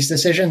making these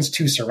decisions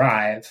to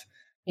survive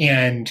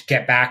and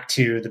get back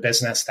to the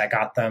business that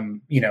got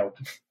them,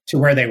 to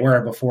where they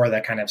were before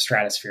the kind of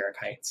stratospheric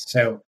heights.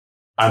 So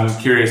I'm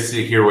curious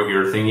to hear what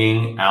you're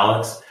thinking,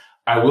 Alex.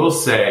 I will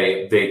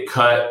say they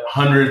cut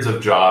hundreds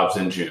of jobs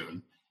in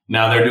June.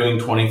 Now they're doing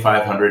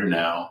 2,500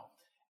 now.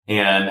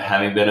 And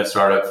having been a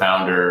startup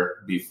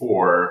founder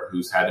before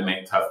who's had to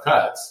make tough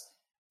cuts,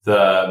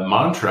 the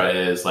mantra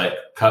is like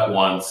cut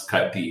once,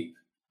 cut deep.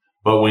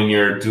 But when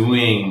you're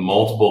doing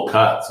multiple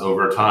cuts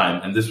over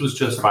time, and this was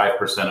just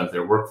 5% of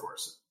their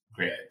workforce,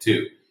 granted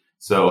too.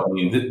 So, I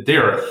mean,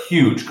 they're a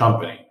huge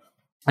company.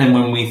 And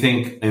when we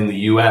think in the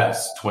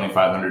US,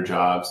 2,500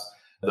 jobs,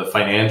 the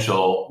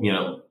financial,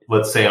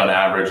 let's say on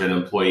average an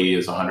employee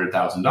is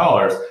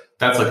 $100,000.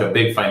 That's like a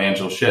big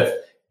financial shift.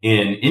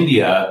 In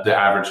India, the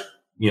average,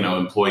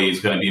 employee is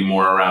going to be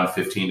more around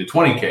 15 to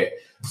 20K.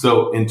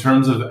 So in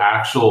terms of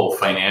actual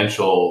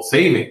financial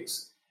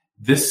savings,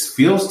 this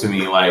feels to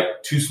me like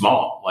too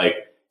small, like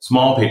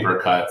small paper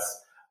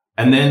cuts.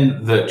 And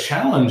then the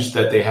challenge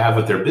that they have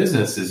with their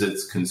business is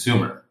it's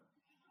consumer.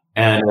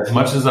 And as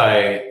much as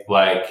I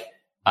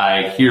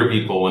hear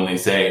people when they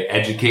say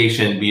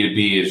education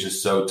B2B is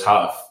just so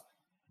tough,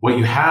 what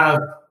you have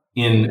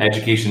in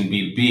education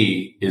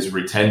B2B is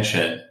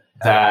retention.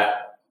 That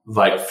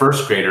like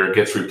first grader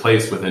gets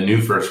replaced with a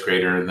new first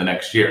grader the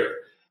next year.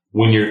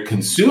 When you're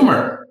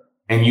consumer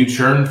and you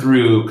churn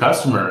through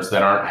customers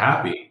that aren't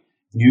happy,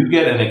 you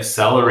get an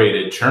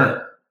accelerated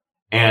churn.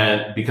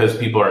 And because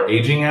people are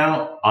aging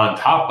out, on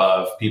top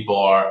of people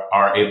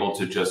are able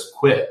to just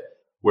quit.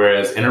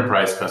 Whereas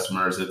enterprise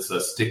customers, it's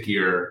a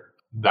stickier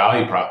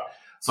value prop.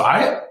 So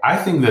I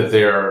think that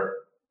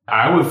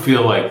I would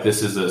feel like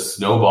this is a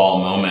snowball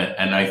moment.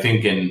 And I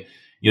think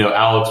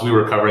Alex, we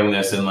were covering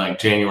this in like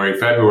January,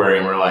 February,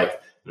 and we're like,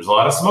 there's a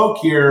lot of smoke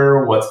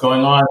here. What's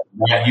going on?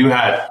 You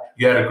had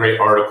you had a great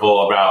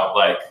article about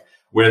like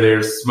where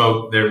there's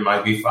smoke, there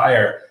might be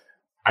fire.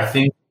 I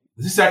think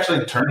this is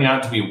actually turning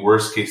out to be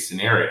worst case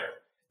scenario.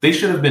 They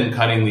should have been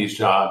cutting these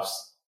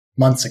jobs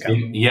months ago.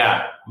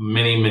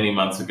 Many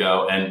months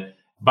ago. And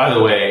by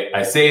the way,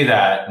 I say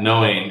that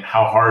knowing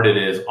how hard it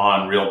is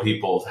on real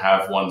people to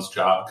have one's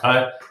job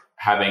cut,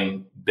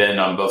 having been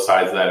on both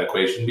sides of that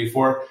equation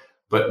before.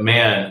 But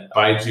man,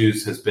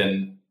 BYJU'S has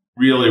been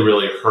really,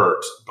 really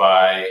hurt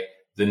by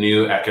the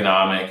new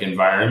economic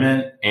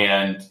environment.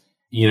 And,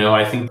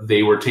 I think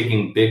they were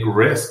taking big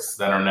risks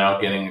that are now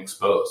getting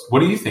exposed. What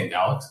do you think,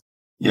 Alex?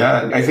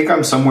 Yeah, I think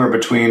I'm somewhere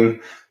between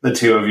the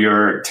two of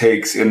your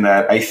takes in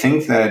that I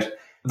think that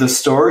the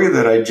story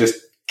that I just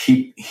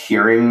keep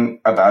hearing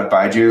about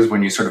BYJU'S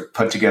when you sort of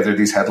put together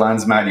these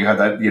headlines, Matt, you had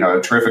that,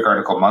 a terrific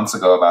article months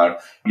ago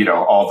about,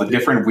 all the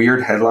different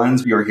weird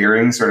headlines you're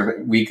hearing sort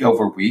of week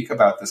over week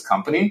about this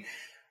company,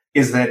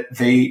 is that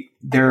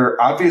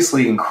they're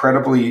obviously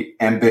incredibly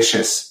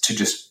ambitious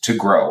to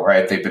grow,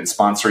 right? They've been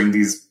sponsoring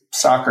these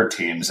soccer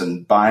teams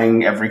and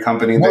buying every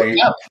company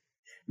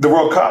the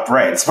World Cup,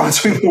 right?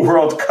 Sponsoring the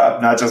World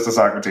Cup, not just a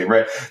soccer team,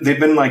 right? They've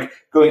been like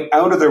going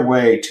out of their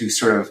way to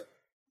sort of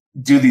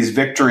do these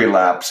victory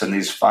laps and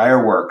these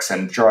fireworks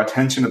and draw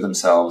attention to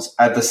themselves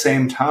at the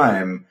same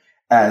time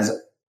as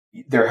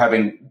they're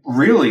having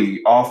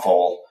really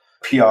awful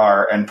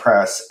PR and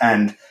press.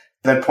 And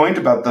that point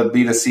about the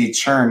B2C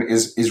churn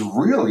is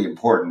really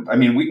important. I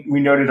mean,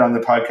 we noted on the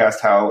podcast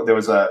how there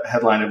was a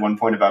headline at one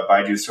point about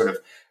BYJU'S sort of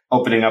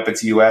opening up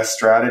its US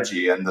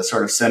strategy, and the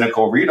sort of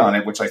cynical read on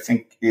it, which I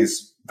think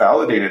is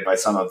validated by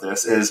some of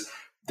this, is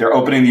they're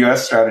opening the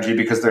US strategy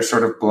because they're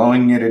sort of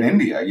blowing it in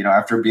India,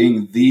 after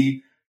being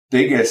the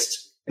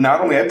biggest, not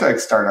only edtech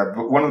startup,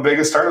 but one of the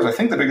biggest startups, I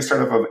think the biggest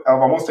startup of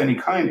almost any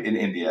kind in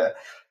India.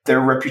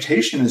 Their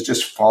reputation is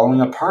just falling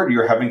apart.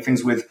 You're having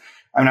things with,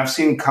 I've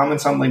seen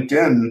comments on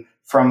LinkedIn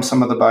from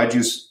some of the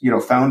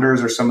BYJU'S,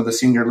 founders or some of the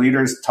senior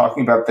leaders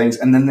talking about things.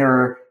 And then there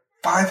are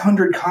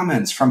 500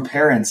 comments from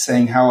parents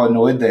saying how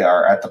annoyed they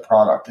are at the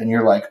product. And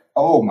you're like,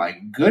 oh my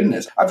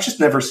goodness, I've just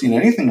never seen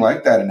anything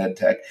like that in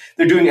edtech.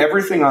 They're doing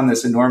everything on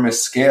this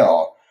enormous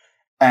scale.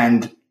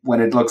 And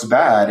when it looks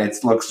bad,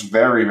 it looks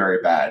very,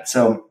 very bad.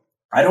 So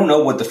I don't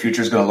know what the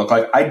future is going to look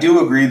like. I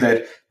do agree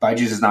that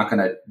BYJU'S is not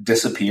going to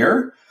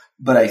disappear,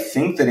 but I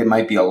think that it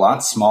might be a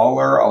lot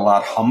smaller, a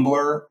lot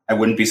humbler. I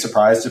wouldn't be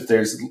surprised if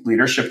there's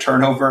leadership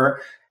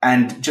turnover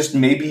and just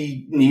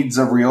maybe needs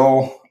a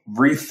real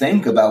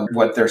rethink about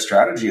what their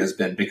strategy has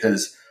been,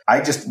 because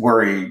I just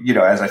worry,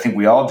 as I think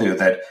we all do,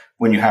 that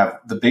when you have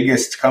the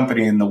biggest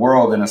company in the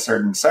world in a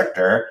certain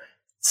sector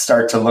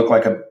start to look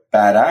like a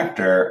bad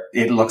actor,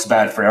 it looks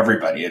bad for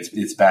everybody.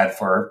 It's bad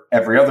for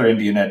every other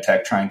Indian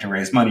edtech trying to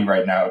raise money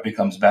right now. It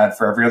becomes bad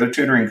for every other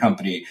tutoring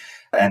company.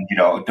 And,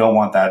 don't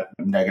want that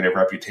negative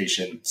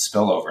reputation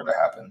spillover to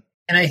happen.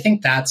 And I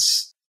think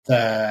that's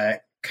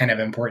the kind of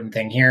important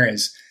thing here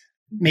is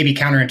maybe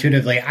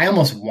counterintuitively, I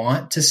almost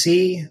want to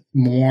see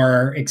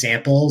more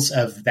examples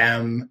of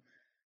them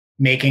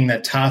making the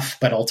tough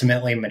but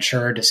ultimately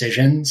mature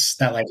decisions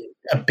that like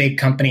a big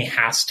company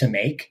has to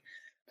make.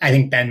 I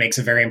think Ben makes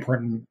a very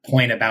important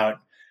point about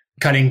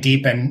cutting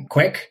deep and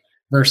quick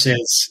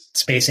versus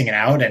spacing it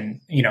out.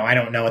 And, I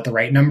don't know what the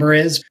right number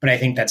is, but I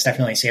think that's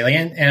definitely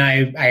salient.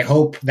 And I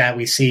hope that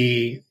we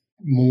see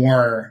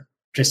more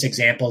just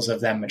examples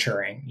of them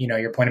maturing.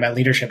 Your point about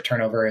leadership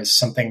turnover is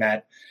something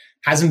that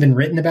hasn't been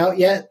written about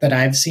yet that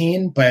I've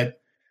seen, but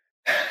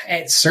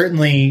it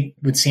certainly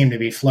would seem to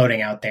be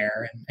floating out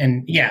there.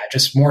 And yeah,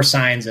 just more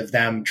signs of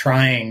them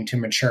trying to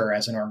mature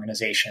as an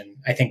organization,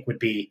 I think would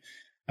be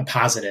a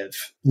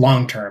positive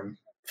long-term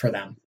for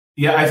them.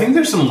 Yeah, I think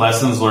there's some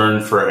lessons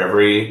learned for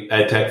every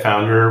edtech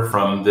founder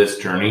from this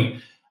journey.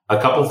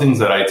 A couple things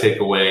that I take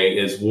away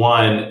is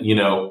one,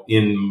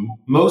 in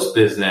most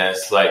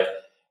business, like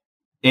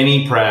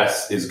any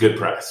press is good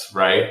press,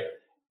 right?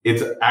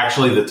 It's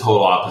actually the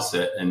total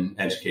opposite in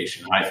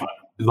education, I find.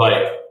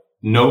 Like,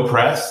 no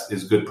press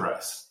is good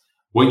press.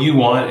 What you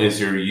want is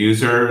your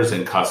users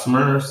and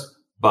customers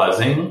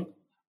buzzing,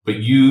 but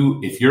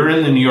if you're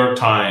in the New York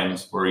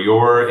Times or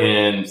you're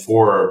in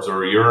Forbes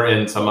or you're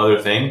in some other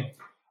thing,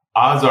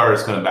 odds are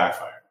it's going to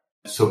backfire.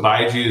 So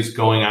BYJU'S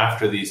going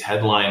after these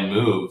headline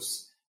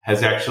moves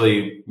has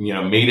actually,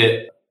 made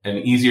it an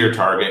easier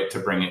target to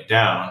bring it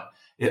down.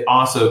 It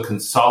also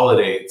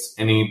consolidates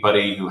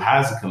anybody who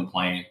has a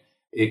complaint.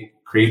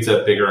 It creates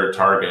a bigger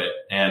target.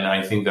 And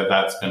I think that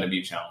that's going to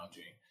be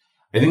challenging.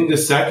 I think the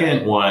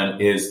second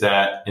one is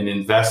that an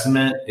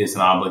investment is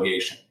an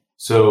obligation.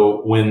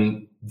 So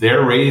when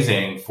they're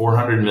raising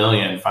 $400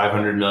 million,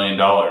 $500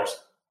 million,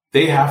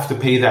 they have to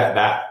pay that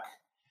back.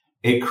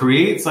 It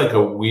creates like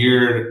a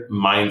weird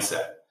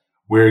mindset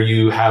where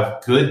you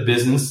have good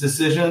business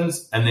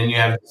decisions and then you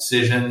have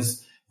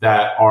decisions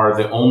that are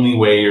the only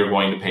way you're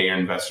going to pay your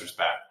investors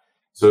back.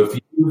 So if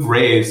you've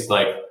raised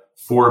like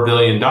 $4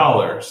 billion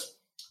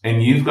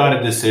and you've got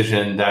a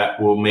decision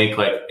that will make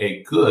like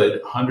a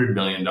good $100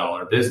 million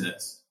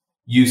business,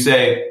 you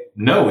say,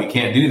 no, we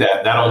can't do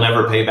that. That'll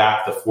never pay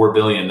back the $4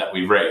 billion that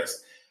we've raised.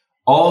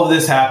 All of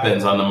this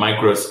happens on the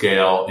micro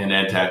scale in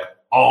EdTech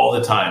all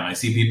the time. I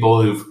see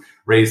people who've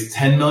raised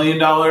 $10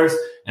 million,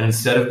 and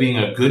instead of being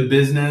a good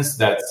business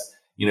that's,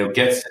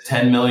 gets to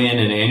 10 million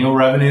in annual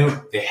revenue,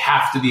 they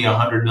have to be a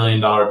 $100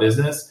 million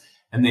business,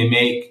 and they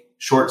make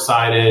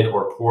short-sighted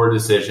or poor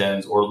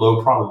decisions or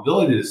low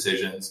probability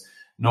decisions,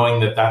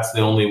 knowing that that's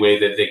the only way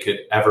that they could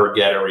ever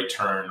get a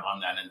return on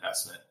that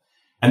investment.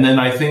 And then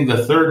I think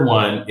the third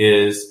one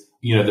is,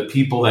 the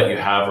people that you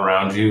have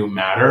around you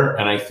matter.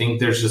 And I think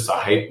there's just a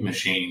hype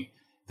machine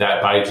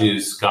that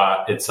Byju's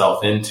got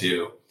itself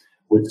into,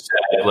 which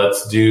said,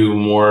 let's do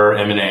more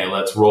M&A,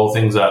 let's roll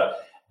things up.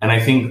 And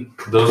I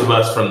think those of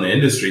us from the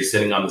industry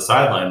sitting on the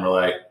sideline were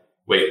like,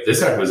 wait,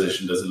 this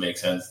acquisition doesn't make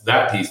sense.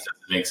 That piece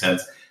doesn't make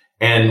sense.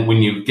 And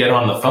when you get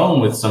on the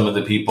phone with some of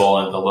the people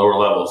at the lower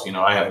levels,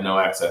 I have no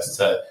access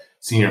to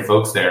senior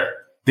folks there.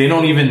 They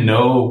don't even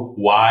know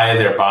why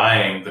they're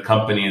buying the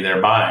company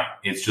they're buying.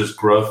 It's just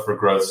growth for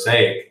growth's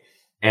sake.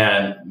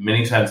 And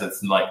many times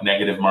it's like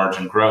negative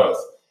margin growth.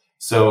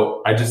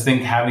 So I just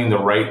think having the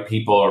right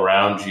people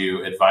around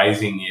you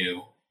advising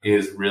you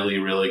is really,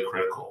 really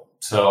critical.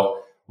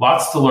 So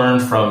lots to learn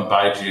from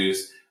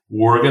Byju's.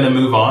 We're going to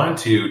move on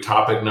to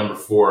topic number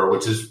 4,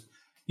 which is,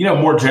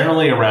 more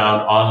generally around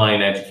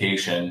online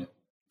education.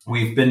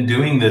 We've been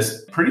doing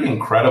this pretty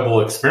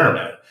incredible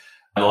experiment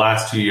in the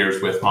last 2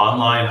 years with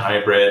online,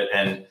 hybrid,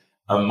 and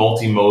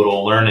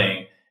multimodal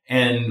learning.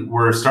 And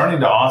we're starting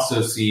to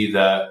also see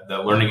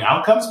the learning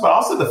outcomes, but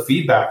also the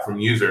feedback from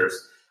users.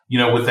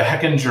 With the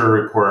Hechinger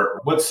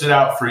report, what stood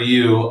out for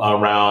you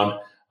around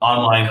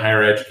online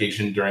higher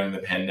education during the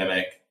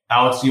pandemic?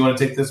 Alex, do you want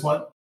to take this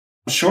one?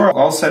 Sure,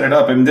 I'll set it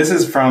up. And this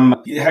is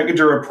from the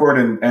Hechinger report,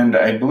 and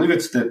I believe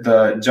it's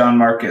the John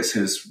Marcus,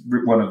 who's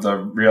one of the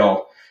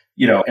real,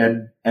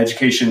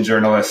 education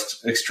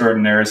journalist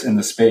extraordinaires in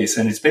the space.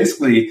 And it's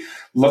basically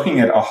looking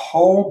at a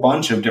whole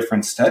bunch of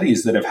different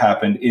studies that have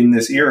happened in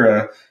this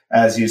era,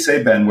 as you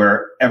say, Ben,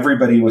 where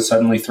everybody was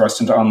suddenly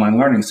thrust into online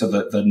learning. So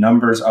the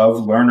numbers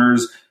of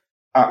learners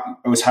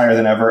was higher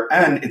than ever.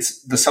 And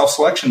it's the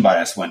self-selection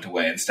bias went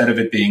away. Instead of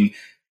it being,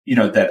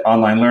 that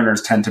online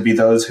learners tend to be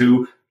those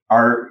who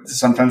are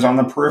sometimes on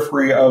the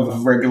periphery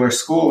of regular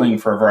schooling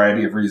for a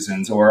variety of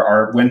reasons,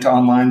 or went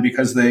online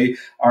because they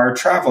are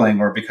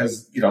traveling, or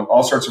because,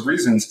 all sorts of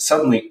reasons.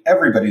 Suddenly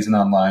everybody's in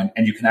online,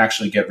 and you can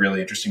actually get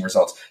really interesting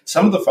results.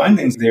 Some of the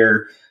findings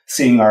they're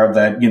seeing are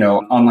that,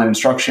 online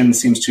instruction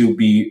seems to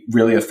be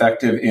really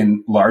effective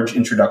in large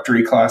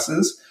introductory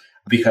classes,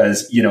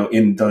 because,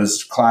 in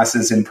those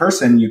classes in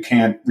person, you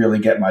can't really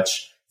get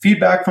much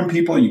feedback from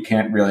people. You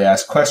can't really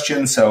ask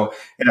questions. So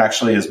it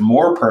actually is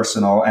more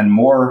personal and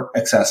more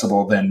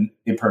accessible than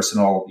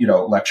impersonal,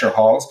 lecture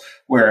halls.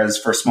 Whereas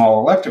for small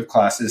elective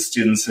classes,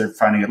 students are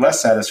finding it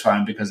less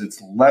satisfying because it's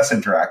less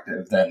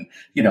interactive than,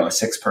 a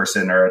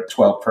 6-person or a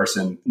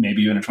 12-person,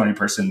 maybe even a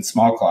 20-person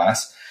small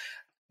class.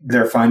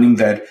 They're finding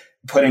that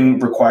putting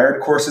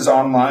required courses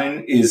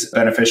online is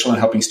beneficial in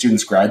helping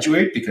students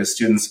graduate, because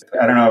students,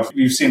 I don't know if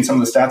you've seen some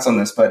of the stats on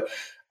this, but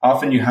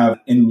often you have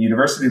in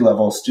university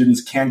level,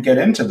 students can't get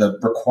into the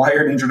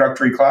required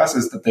introductory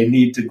classes that they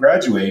need to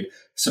graduate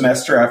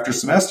semester after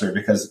semester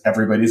because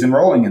everybody's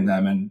enrolling in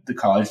them and the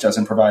college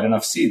doesn't provide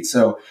enough seats.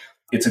 So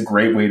it's a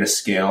great way to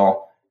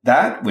scale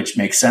that, which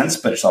makes sense,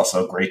 but it's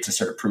also great to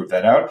sort of prove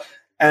that out.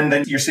 And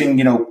then you're seeing,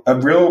 a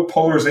real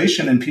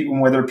polarization in people,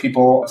 whether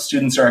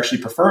students are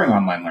actually preferring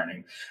online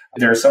learning.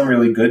 There are some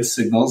really good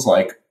signals,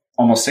 like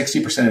almost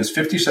 60%,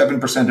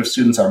 57% of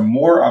students are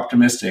more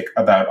optimistic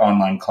about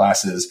online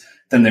classes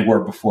than they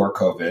were before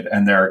COVID.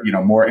 And they're,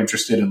 more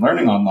interested in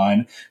learning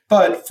online.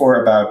 But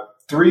for about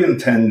 3 in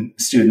 10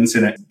 students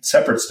in a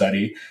separate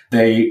study,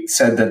 they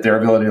said that their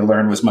ability to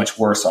learn was much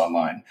worse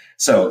online.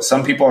 So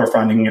some people are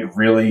finding it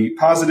really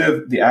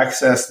positive, the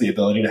access, the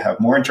ability to have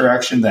more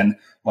interaction than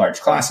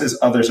large classes.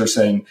 Others are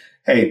saying,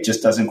 hey, it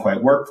just doesn't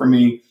quite work for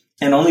me.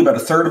 And only about a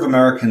third of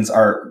Americans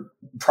are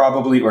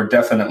probably or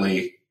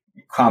definitely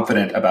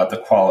confident about the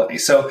quality.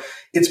 So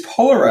it's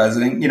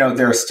polarizing.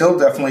 There are still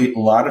definitely a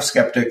lot of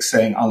skeptics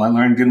saying online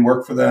learning didn't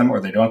work for them, or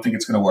they don't think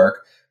it's going to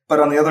work. But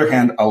on the other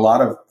hand, a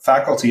lot of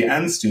faculty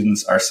and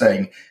students are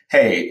saying,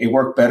 hey, it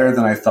worked better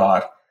than I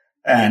thought.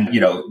 And,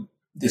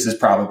 this is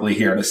probably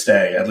here to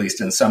stay, at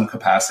least in some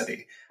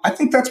capacity. I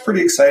think that's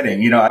pretty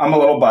exciting. I'm a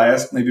little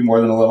biased, maybe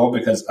more than a little,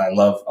 because I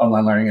love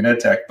online learning and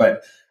EdTech,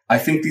 but I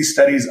think these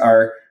studies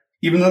are,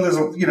 even though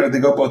there's they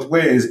go both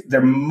ways,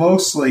 they're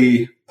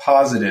mostly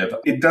positive.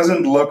 It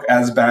doesn't look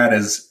as bad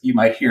as you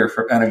might hear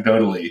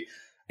anecdotally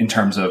in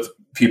terms of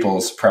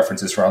people's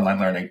preferences for online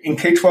learning. In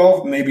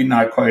K-12, maybe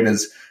not quite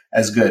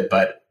as good,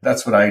 but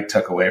that's what I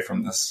took away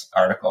from this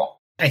article.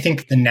 I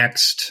think the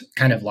next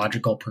kind of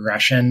logical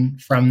progression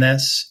from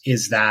this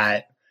is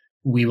that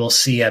we will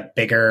see a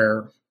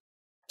bigger,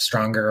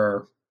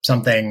 stronger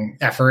something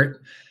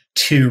effort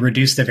to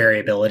reduce the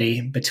variability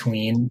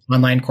between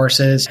online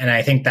courses. And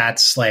I think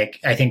that's I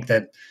think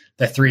that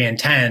the 3 in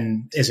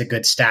 10 is a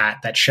good stat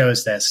that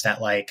shows this,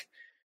 that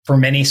for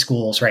many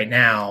schools right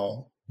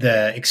now,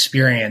 the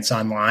experience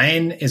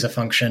online is a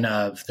function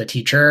of the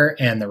teacher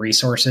and the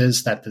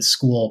resources that the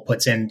school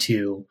puts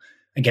into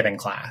a given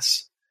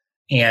class.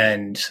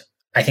 And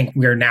I think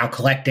we're now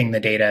collecting the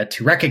data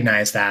to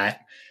recognize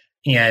that.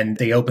 And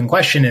the open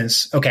question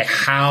is, okay,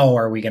 how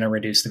are we going to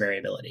reduce the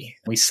variability?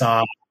 We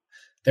saw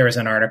there was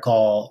an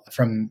article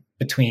from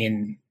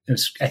between, it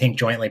was, I think,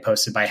 jointly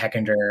posted by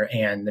Hechinger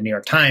and the New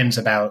York Times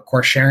about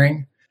course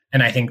sharing.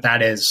 And I think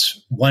that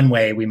is one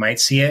way we might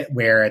see it,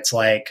 where it's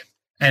like,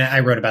 and I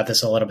wrote about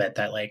this a little bit,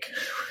 that like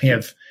we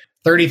have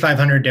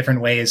 3,500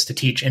 different ways to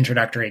teach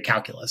introductory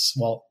calculus.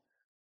 Well,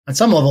 on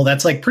some level,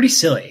 that's like pretty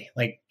silly.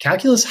 Like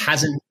calculus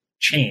hasn't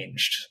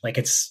changed. Like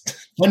it's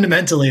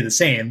fundamentally the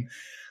same.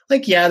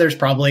 Like, yeah, there's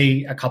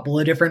probably a couple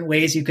of different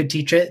ways you could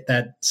teach it,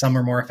 that some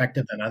are more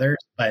effective than others.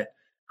 But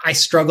I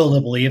struggle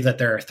to believe that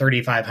there are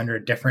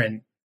 3,500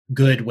 different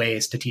good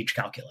ways to teach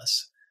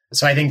calculus.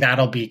 So I think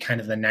that'll be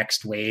kind of the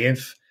next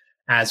wave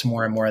as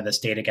more and more of this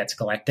data gets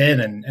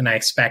collected. And I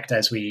expect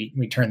as we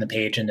turn the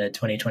page into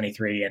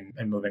 2023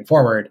 and moving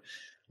forward,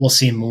 we'll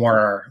see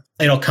more.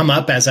 It'll come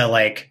up as a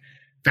like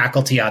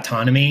faculty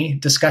autonomy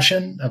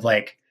discussion of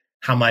like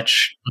how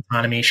much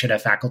autonomy should a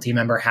faculty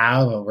member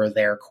have over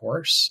their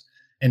course,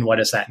 and what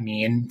does that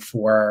mean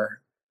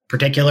for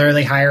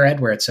particularly higher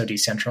ed where it's so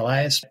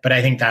decentralized. But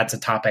I think that's a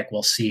topic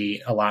we'll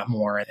see a lot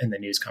more in the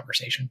news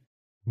conversation.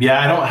 Yeah,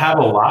 I don't have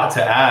a lot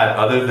to add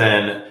other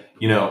than,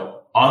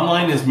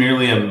 online is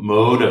merely a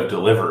mode of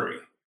delivery.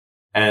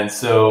 And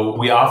so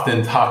we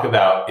often talk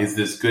about, is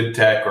this good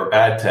tech or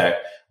bad tech,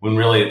 when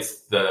really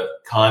it's the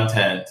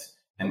content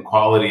and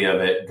quality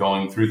of it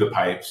going through the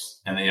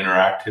pipes and the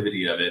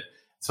interactivity of it.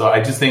 So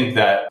I just think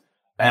that,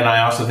 and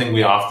I also think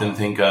we often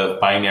think of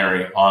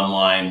binary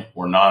online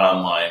or not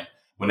online,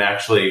 when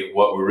actually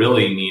what we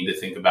really need to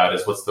think about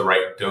is what's the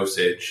right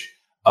dosage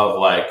of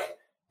like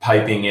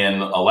piping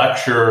in a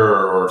lecture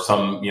or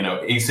some,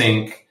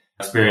 async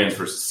experience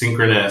versus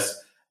synchronous,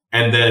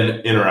 and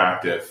then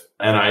interactive.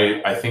 And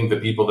I think the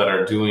people that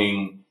are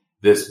doing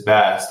this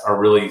best are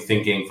really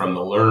thinking from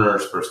the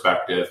learner's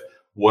perspective,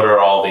 what are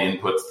all the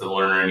inputs the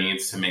learner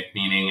needs to make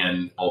meaning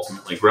and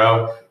ultimately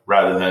grow,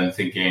 rather than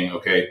thinking,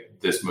 okay,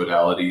 this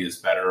modality is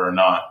better or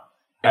not.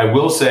 I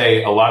will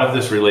say a lot of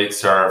this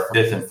relates to our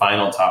fifth and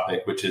final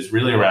topic, which is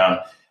really around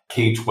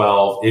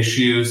K-12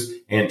 issues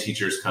and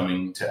teachers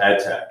coming to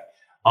EdTech.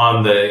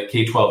 On the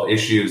K-12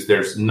 issues,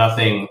 there's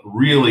nothing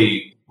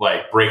really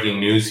like breaking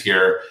news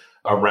here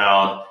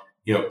around,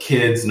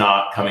 kids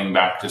not coming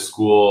back to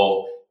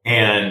school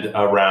and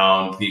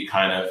around the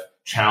kind of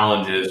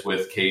challenges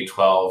with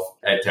K-12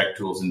 EdTech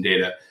tools and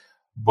data.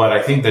 But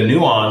I think the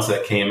nuance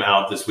that came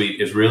out this week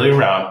is really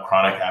around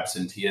chronic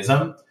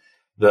absenteeism.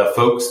 The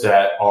folks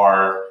that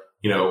are,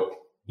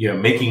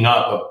 making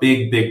up a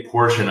big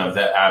portion of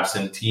that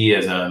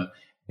absenteeism,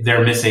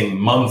 they're missing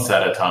months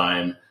at a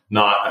time,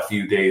 not a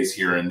few days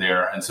here and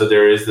there. And so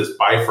there is this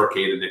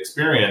bifurcated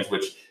experience,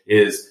 which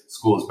is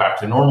school is back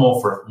to normal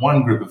for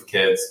one group of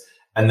kids.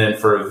 And then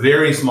for a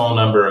very small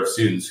number of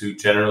students who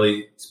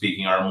generally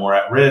speaking are more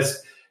at risk,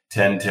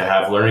 tend to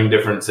have learning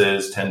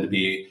differences, tend to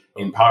be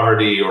in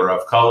poverty or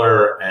of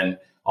color, and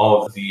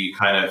all of the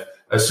kind of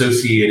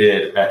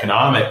associated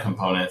economic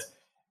components,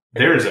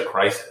 there is a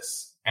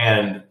crisis.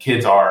 And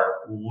kids are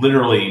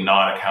literally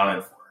not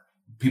accounted for.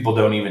 People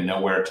don't even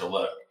know where to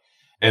look.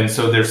 And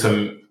so there's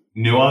some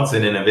nuance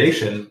and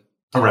innovation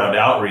around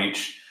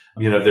outreach.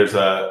 There's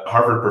a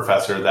Harvard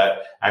professor that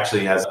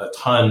actually has a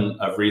ton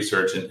of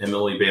research, and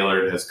Emily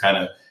Baylor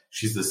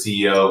she's the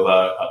CEO of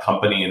a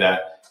company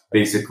that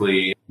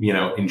basically,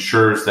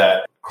 ensures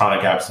that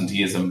chronic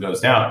absenteeism goes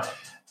down.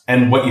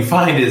 And what you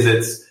find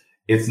is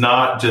it's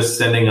not just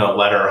sending a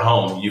letter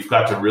home. You've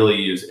got to really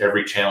use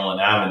every channel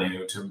and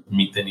avenue to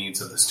meet the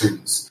needs of the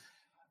students.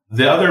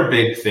 The other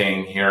big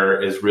thing here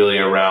is really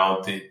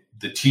around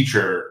the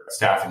teacher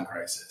staffing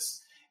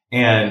crisis.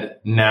 And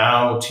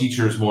now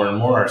teachers more and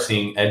more are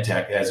seeing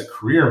EdTech as a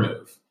career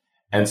move.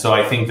 And so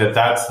I think that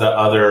that's the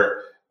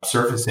other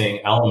surfacing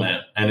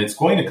element. And it's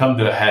going to come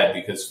to a head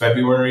because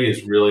February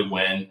is really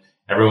when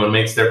everyone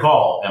makes their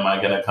call. Am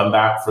I going to come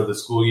back for the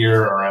school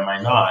year or am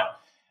I not?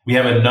 We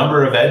have a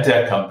number of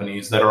EdTech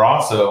companies that are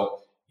also,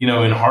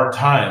 in hard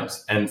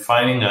times, and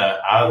finding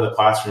a out of the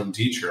classroom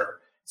teacher.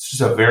 It's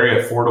just a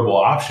very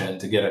affordable option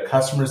to get a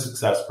customer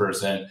success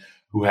person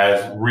who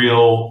has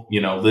real,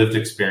 lived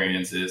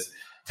experiences.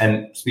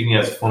 And speaking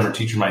as a former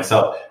teacher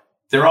myself,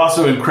 they're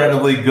also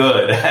incredibly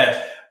good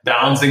at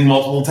balancing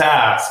multiple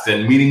tasks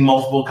and meeting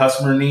multiple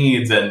customer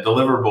needs and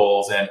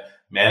deliverables and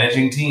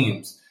managing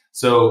teams.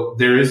 So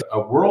there is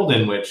a world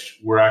in which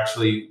we're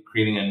actually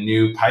creating a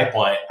new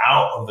pipeline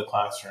out of the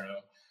classroom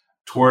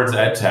towards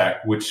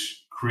EdTech,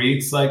 which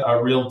creates like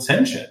a real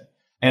tension.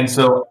 And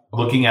so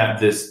looking at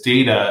this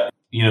data,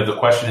 the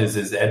question is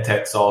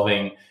EdTech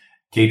solving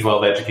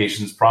K-12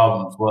 education's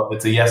problems? Well,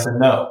 it's a yes and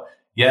no.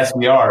 Yes,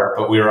 we are,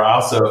 but we are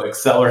also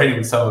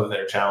accelerating some of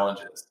their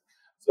challenges.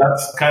 So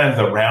that's kind of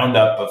the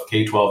roundup of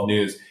K-12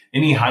 news.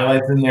 Any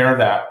highlights in there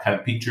that kind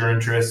of piqued your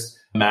interest,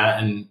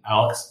 Matt and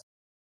Alex?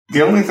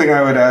 The only thing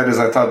I would add is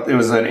I thought it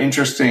was an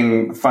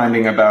interesting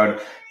finding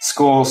about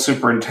school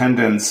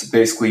superintendents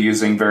basically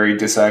using very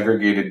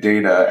disaggregated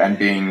data and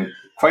being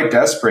quite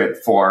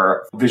desperate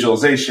for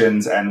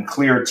visualizations and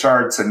clear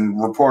charts and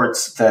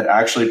reports that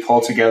actually pull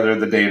together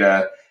the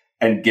data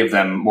and give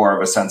them more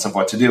of a sense of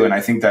what to do. And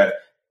I think that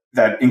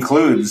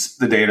includes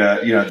the data,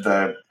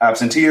 the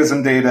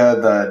absenteeism data,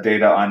 the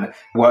data on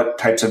what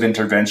types of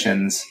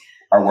interventions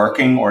are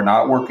working or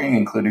not working,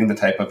 including the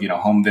type of,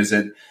 home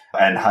visit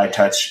and high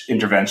touch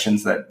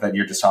interventions that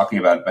you're just talking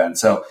about, Ben.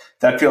 So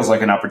that feels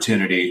like an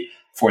opportunity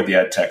for the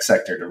ed tech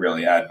sector to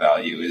really add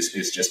value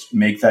is just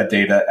make that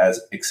data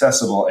as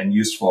accessible and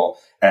useful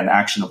and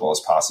actionable as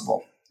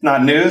possible.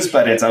 Not news,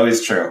 but it's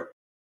always true.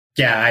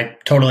 Yeah, I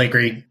totally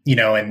agree.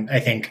 And I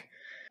think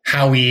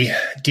how we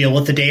deal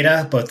with the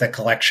data, both the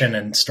collection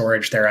and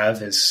storage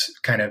thereof, is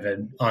kind of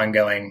an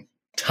ongoing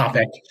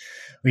topic.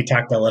 We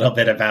talked a little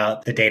bit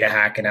about the data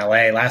hack in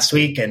LA last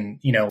week. And,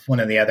 one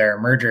of the other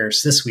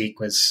mergers this week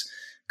was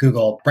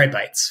Google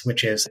Brightbytes,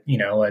 which is,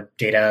 a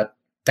data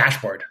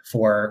dashboard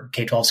for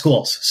K-12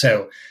 schools.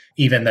 So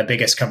even the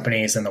biggest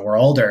companies in the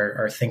world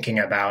are thinking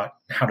about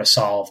how to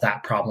solve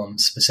that problem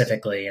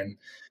specifically. And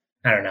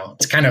I don't know,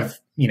 it's kind of,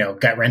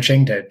 gut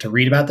wrenching to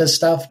read about this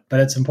stuff, but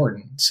it's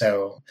important.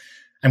 So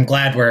I'm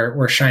glad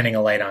we're shining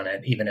a light on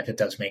it, even if it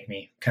does make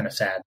me kind of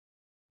sad.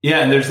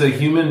 Yeah, and there's the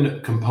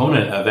human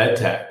component of ed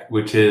tech,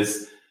 which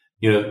is,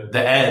 the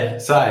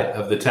ed side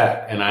of the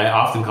tech. And I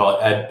often call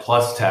it ed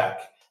plus tech.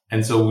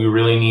 And so we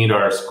really need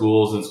our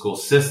schools and school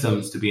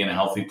systems to be in a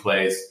healthy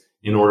place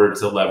in order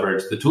to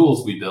leverage the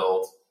tools we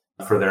build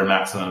for their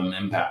maximum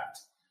impact.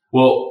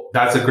 Well,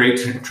 that's a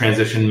great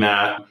transition,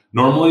 Matt.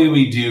 Normally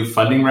we do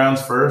funding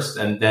rounds first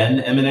and then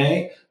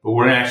M&A, but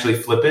we're going to actually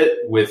flip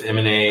it with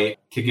M&A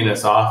kicking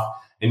us off.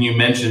 And you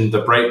mentioned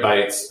the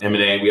Brightbytes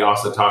M&A. We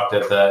also talked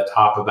at the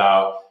top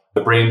about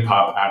the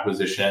BrainPop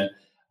acquisition.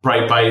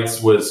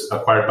 Brightbytes was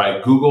acquired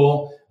by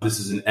Google. This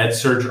is an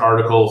EdSurge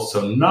article,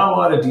 so not a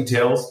lot of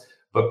details,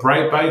 but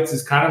Brightbytes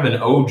is kind of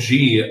an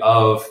OG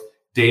of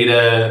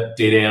data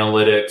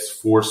analytics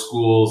for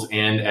schools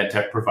and ed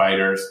tech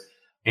providers.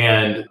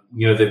 And,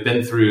 they've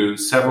been through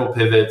several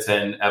pivots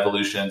and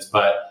evolutions,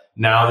 but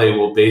now they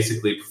will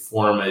basically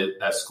perform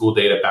a school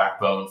data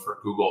backbone for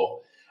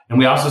Google. And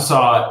we also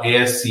saw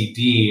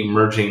ASCD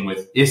merging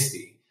with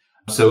ISTE.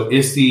 So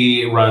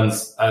ISTE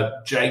runs a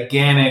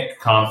gigantic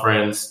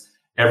conference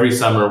every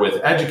summer with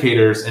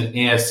educators, and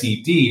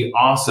ASCD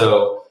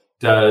also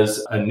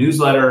does a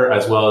newsletter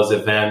as well as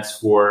events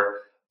for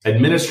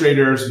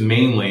administrators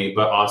mainly,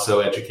 but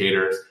also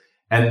educators.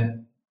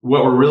 And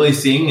what we're really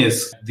seeing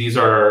is these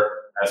are,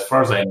 as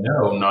far as I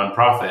know,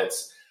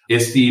 nonprofits.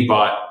 ISTE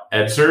bought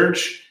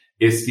EdSurge.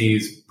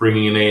 ISTE's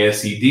bringing in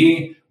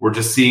ASCD. We're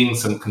just seeing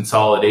some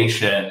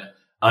consolidation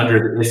under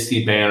the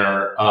ISTE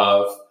banner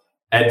of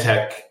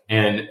EdTech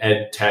and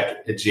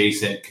EdTech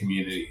adjacent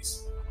communities.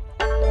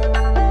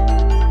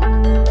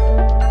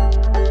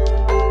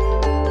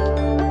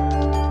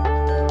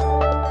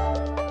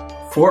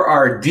 For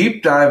our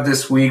deep dive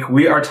this week,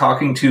 we are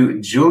talking to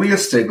Julia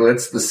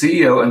Stiglitz, the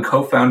CEO and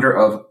co-founder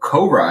of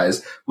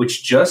CoRise,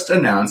 which just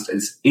announced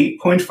its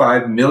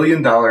 $8.5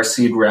 million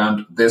seed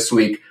round this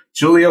week.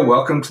 Julia,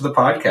 welcome to the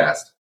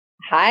podcast.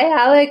 Hi,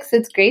 Alex.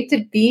 It's great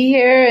to be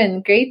here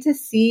and great to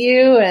see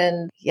you.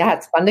 And yeah,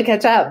 it's fun to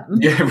catch up.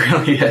 Yeah, it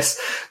really is.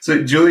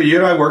 So Julia, you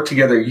and I worked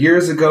together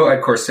years ago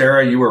at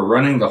Coursera. You were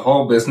running the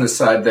whole business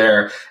side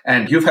there,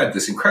 and you've had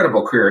this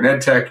incredible career in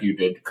EdTech. You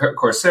did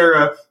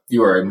Coursera,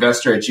 you were an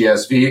investor at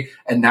GSV,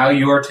 and now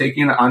you are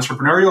taking an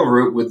entrepreneurial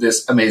route with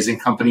this amazing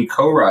company,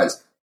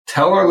 CoRise.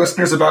 Tell our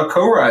listeners about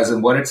CoRise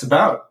and what it's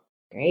about.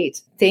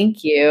 Great.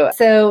 Thank you.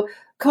 So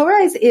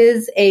CoRise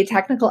is a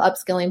technical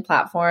upskilling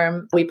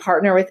platform. We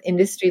partner with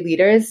industry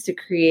leaders to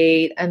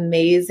create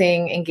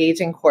amazing,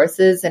 engaging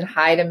courses in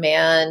high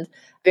demand,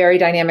 very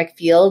dynamic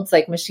fields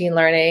like machine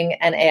learning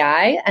and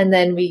AI. And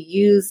then we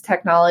use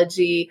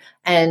technology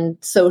and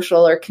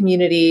social or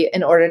community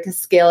in order to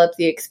scale up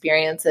the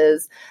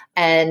experiences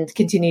and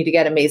continue to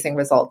get amazing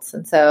results.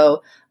 And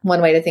so one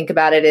way to think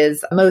about it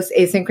is most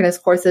asynchronous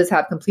courses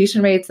have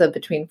completion rates of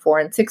between 4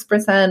 and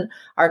 6%.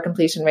 Our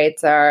completion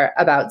rates are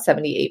about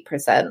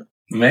 78%.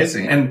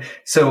 Amazing. And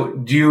so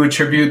do you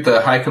attribute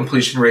the high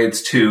completion rates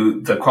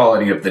to the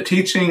quality of the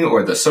teaching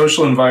or the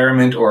social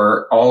environment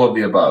or all of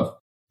the above?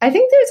 I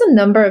think there's a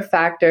number of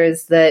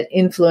factors that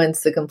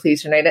influence the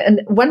completion rate.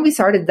 And when we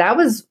started, that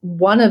was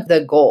one of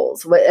the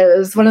goals. It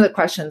was one of the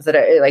questions that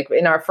like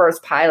in our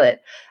first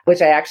pilot,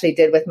 which I actually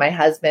did with my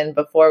husband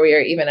before we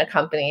were even a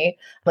company,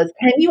 was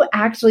can you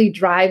actually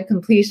drive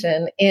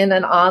completion in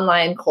an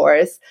online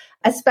course,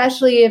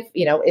 especially if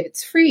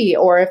it's free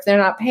or if they're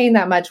not paying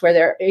that much where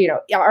there,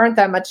 aren't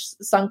that much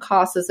sunk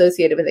costs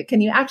associated with it. Can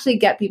you actually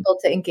get people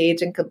to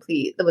engage and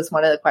complete? That was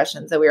one of the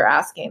questions that we were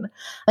asking.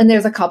 And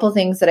there's a couple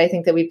things that I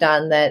think that we've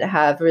done that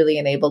have really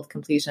enabled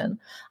completion.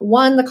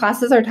 One, the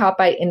classes are taught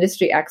by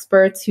industry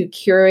experts who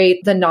curate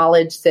the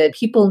knowledge that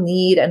people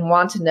need and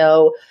want to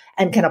know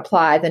and can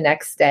apply the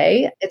next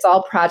day. It's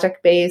all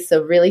project-based,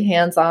 so really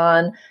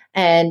hands-on,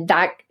 and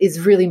that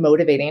is really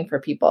motivating for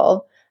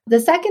people.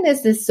 The second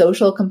is this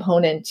social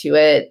component to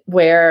it,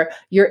 where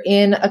you're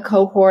in a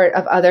cohort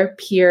of other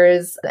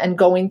peers and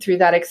going through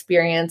that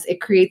experience.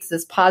 It creates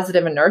this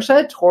positive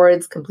inertia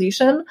towards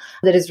completion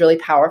that is really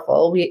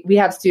powerful. We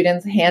have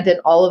students hand in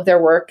all of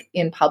their work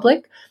in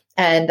public,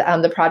 and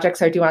the projects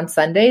are due on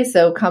Sunday.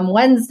 So come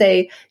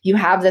Wednesday, you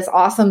have this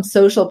awesome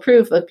social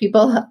proof of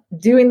people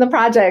doing the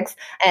projects,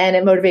 and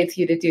it motivates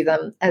you to do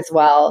them as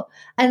well.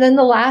 And then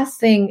the last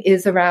thing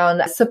is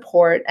around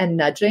support and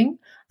nudging.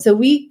 So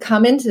we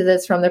come into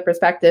this from the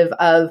perspective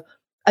of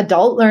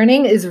adult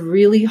learning is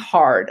really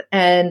hard,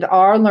 and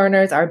our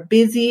learners are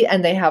busy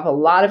and they have a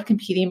lot of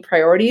competing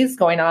priorities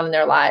going on in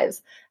their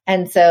lives.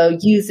 And so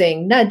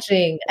using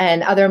nudging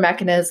and other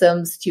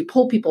mechanisms to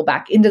pull people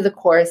back into the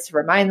course, to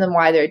remind them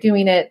why they're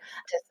doing it,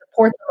 to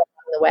support them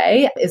along the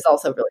way is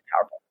also really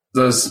powerful.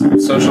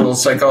 Those social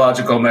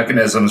psychological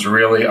mechanisms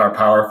really are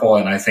powerful.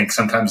 And I think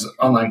sometimes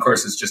online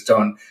courses just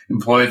don't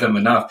employ them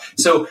enough.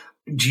 So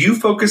do you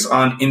focus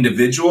on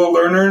individual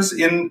learners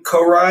in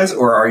CoRise,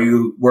 or are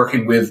you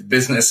working with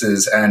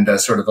businesses and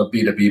sort of a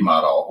B2B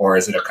model, or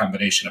is it a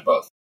combination of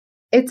both?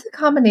 It's a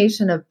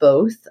combination of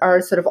both.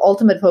 Our sort of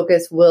ultimate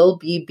focus will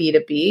be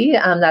B2B.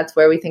 That's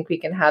where we think we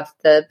can have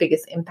the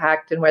biggest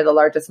impact and where the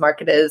largest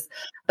market is.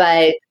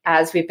 But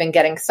as we've been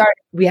getting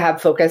started, we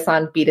have focus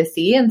on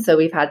B2C. And so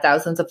we've had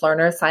thousands of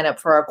learners sign up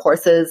for our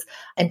courses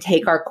and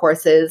take our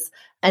courses.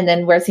 And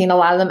then we're seeing a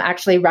lot of them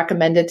actually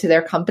recommended to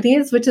their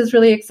companies, which is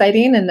really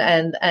exciting and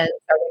starting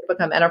to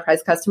become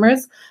enterprise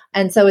customers.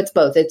 And so it's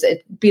both. It's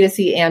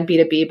B2C and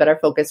B2B, but our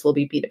focus will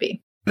be B2B.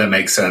 That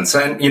makes sense.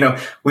 And,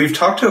 we've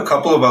talked to a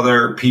couple of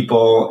other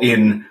people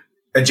in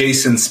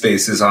adjacent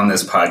spaces on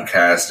this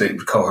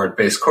podcast,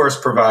 cohort-based course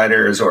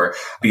providers or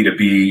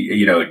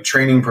B2B,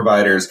 training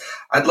providers.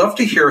 I'd love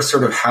to hear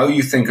sort of how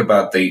you think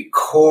about the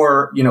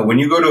core, when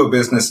you go to a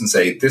business and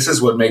say, this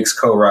is what makes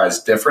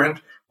CoRise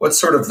different. What's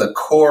sort of the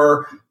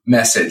core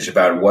message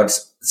about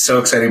what's so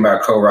exciting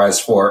about CoRise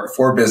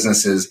for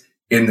businesses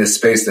in this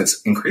space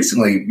that's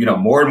increasingly,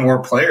 more and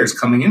more players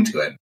coming into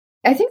it?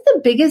 I think the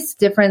biggest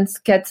difference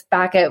gets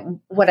back at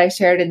what I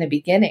shared in the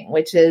beginning,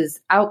 which is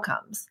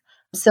outcomes.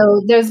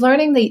 So there's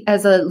learning that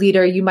as a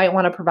leader, you might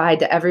want to provide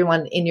to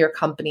everyone in your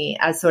company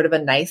as sort of a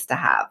nice to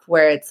have,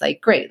 where it's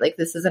like, great, like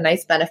this is a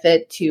nice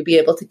benefit to be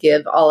able to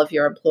give all of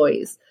your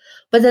employees.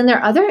 But then there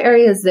are other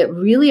areas that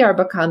really are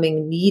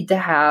becoming need to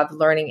have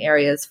learning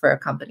areas for a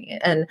company.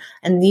 And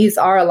these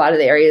are a lot of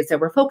the areas that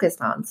we're focused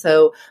on.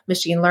 So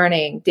machine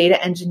learning, data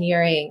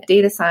engineering,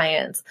 data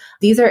science,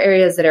 these are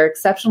areas that are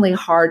exceptionally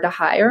hard to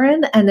hire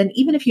in. And then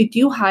even if you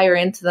do hire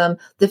into them,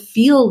 the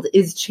field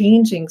is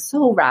changing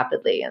so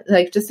rapidly.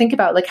 Like just think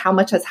about like how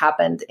much has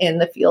happened in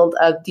the field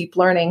of deep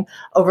learning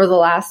over the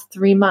last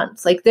 3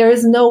 months. Like there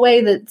is no way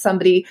that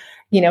somebody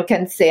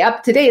can stay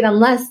up to date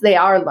unless they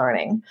are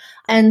learning.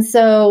 And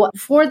so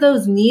for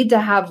those need to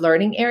have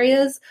learning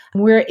areas,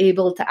 we're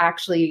able to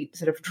actually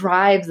sort of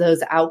drive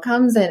those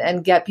outcomes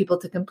and get people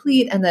to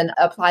complete and then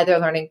apply their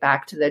learning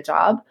back to their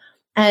job.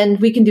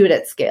 And we can do it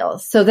at scale.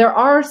 So there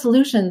are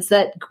solutions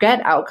that get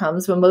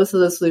outcomes, but most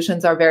of those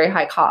solutions are very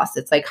high cost.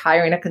 It's like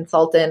hiring a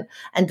consultant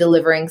and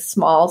delivering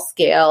small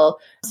scale,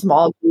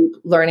 small group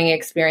learning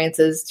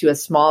experiences to a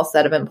small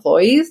set of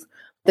employees.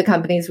 The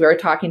companies we are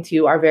talking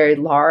to are very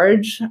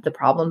large, the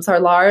problems are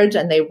large,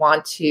 and they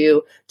want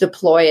to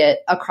deploy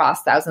it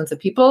across thousands of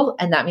people.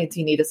 And that means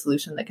you need a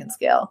solution that can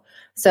scale.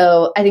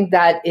 So I think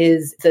that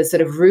is the sort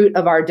of root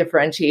of our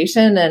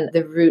differentiation and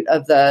the root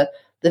of the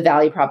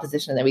value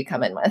proposition that we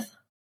come in with.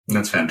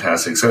 That's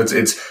fantastic. So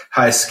it's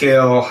high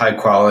scale, high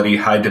quality,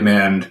 high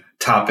demand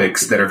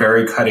topics that are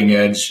very cutting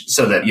edge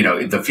so that,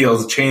 the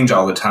fields change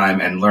all the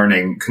time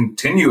and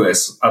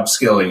continuous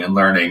upskilling and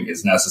learning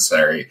is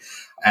necessary.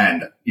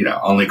 And,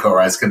 only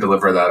CoRise can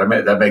deliver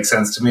that. That makes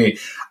sense to me.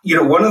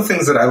 One of the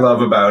things that I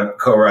love about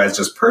CoRise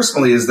just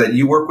personally is that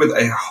you work with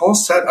a whole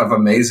set of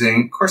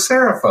amazing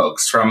Coursera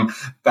folks from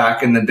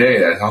back in the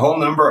day. A whole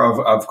number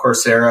of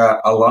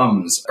Coursera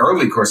alums,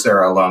 early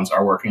Coursera alums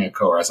are working at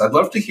CoRise. I'd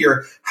love to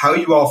hear how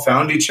you all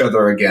found each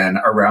other again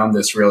around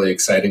this really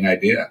exciting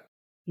idea.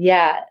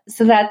 Yeah.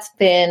 So that's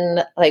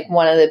been like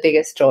one of the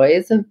biggest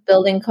joys of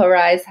building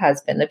CoRise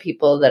has been the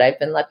people that I've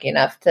been lucky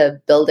enough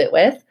to build it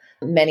with.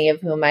 Many of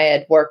whom I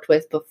had worked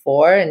with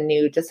before and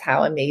knew just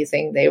how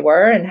amazing they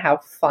were and how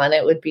fun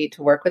it would be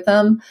to work with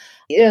them.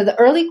 The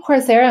early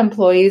Coursera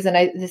employees, and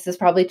this is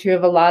probably true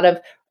of a lot of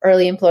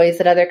early employees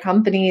at other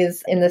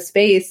companies in the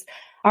space,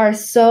 are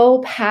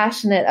so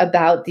passionate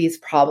about these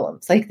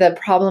problems, like the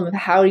problem of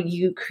how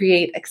you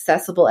create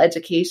accessible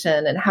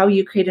education and how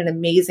you create an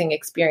amazing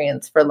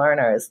experience for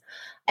learners.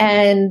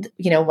 And,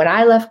 when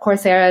I left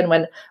Coursera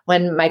and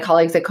when my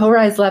colleagues at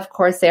CoRise left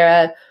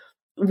Coursera,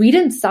 we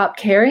didn't stop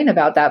caring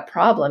about that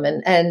problem.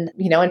 And,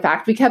 in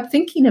fact, we kept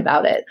thinking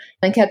about it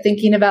and kept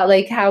thinking about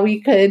like how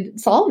we could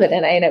solve it.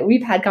 And I know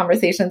we've had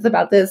conversations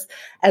about this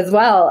as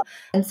well.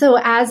 And so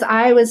as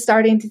I was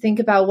starting to think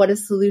about what a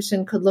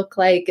solution could look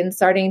like and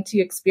starting to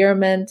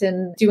experiment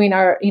and doing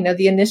our,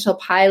 the initial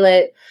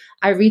pilot,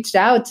 I reached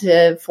out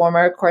to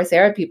former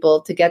Coursera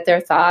people to get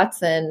their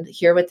thoughts and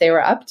hear what they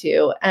were up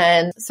to.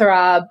 And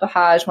Saurabh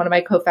Bahaj, one of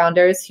my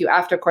co-founders, who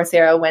after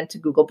Coursera went to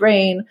Google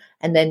Brain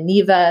and then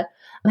Neeva,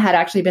 had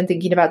actually been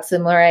thinking about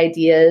similar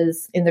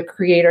ideas in the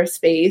creator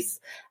space.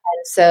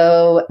 And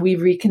so we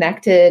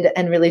reconnected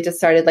and really just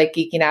started like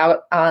geeking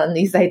out on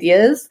these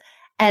ideas.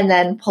 And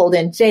then pulled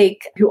in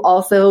Jake, who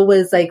also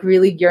was like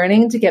really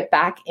yearning to get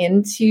back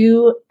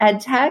into ed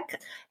tech.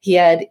 He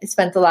had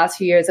spent the last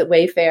few years at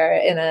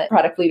Wayfair in a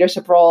product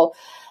leadership role.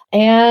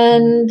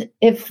 And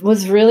it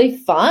was really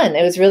fun.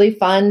 It was really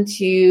fun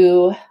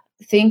to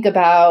think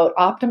about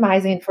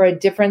optimizing for a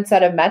different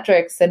set of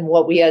metrics than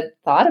what we had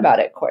thought about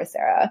at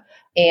Coursera,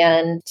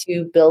 and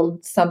to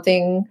build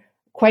something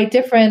quite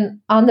different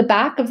on the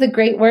back of the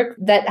great work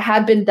that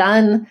had been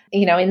done,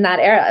 in that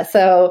era.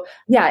 So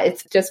yeah,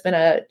 it's just been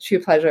a true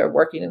pleasure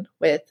working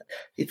with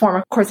the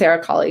former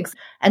Coursera colleagues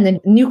and then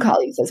new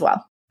colleagues as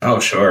well. Oh,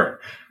 sure.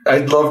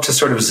 I'd love to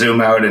sort of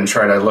zoom out and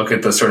try to look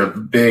at the sort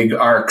of big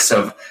arcs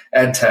of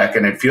ed tech.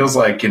 And it feels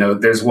like,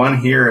 there's one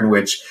here in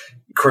which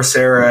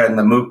Coursera and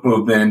the MOOC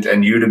movement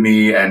and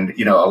Udemy and,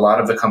 a lot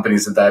of the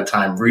companies at that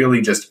time really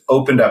just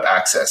opened up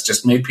access,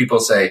 just made people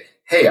say,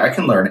 hey, I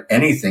can learn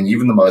anything,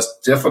 even the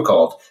most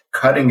difficult,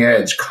 cutting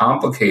edge,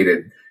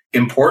 complicated,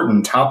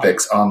 important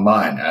topics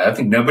online. I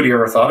think nobody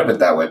ever thought of it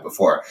that way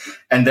before.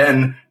 And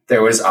then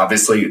there was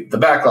obviously the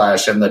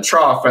backlash and the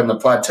trough and the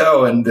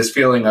plateau and this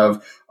feeling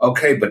of,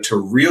 okay, but to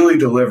really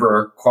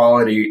deliver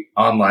quality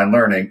online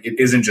learning, it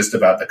isn't just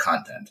about the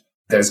content.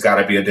 There's got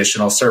to be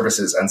additional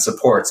services and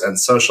supports and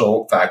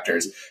social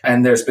factors.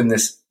 And there's been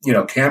this,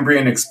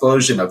 Cambrian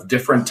explosion of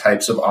different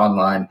types of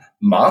online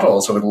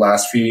models over the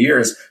last few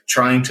years,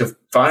 trying to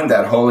find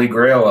that holy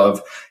grail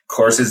of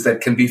courses that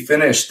can be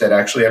finished, that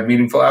actually have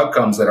meaningful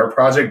outcomes, that are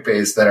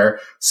project-based, that are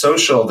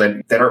social,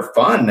 that are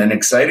fun and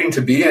exciting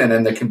to be in,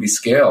 and that can be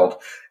scaled.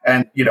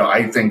 And,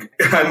 I think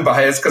I'm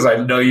biased because I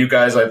know you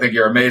guys, I think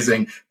you're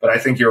amazing, but I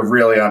think you're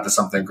really onto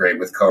something great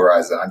with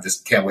CoRise. And I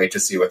just can't wait to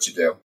see what you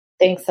do.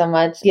 Thanks so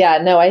much. Yeah,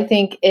 no, I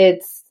think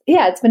it's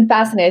been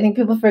fascinating. I think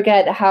people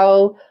forget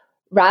how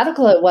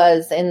radical it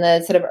was in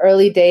the sort of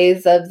early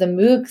days of the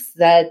MOOCs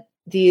that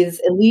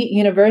these elite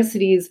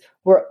universities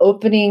were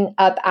opening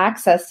up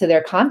access to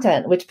their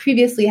content, which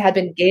previously had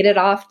been gated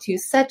off to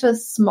such a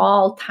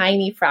small,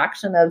 tiny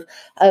fraction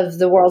of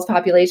the world's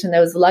population that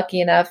was lucky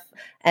enough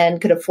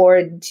and could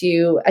afford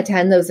to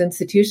attend those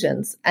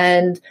institutions.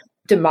 And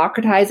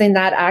democratizing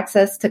that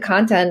access to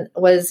content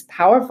was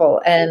powerful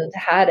and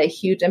had a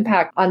huge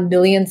impact on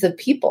millions of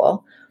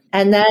people.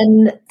 And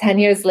then 10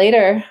 years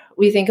later,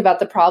 we think about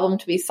the problem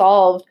to be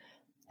solved,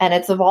 and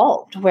it's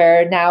evolved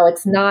where now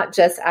it's not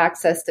just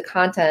access to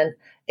content.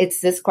 It's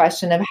this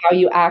question of how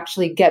you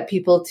actually get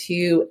people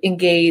to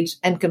engage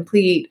and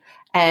complete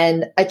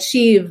and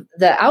achieve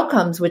the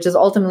outcomes, which is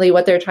ultimately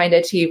what they're trying to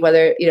achieve,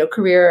 whether,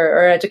 career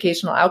or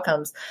educational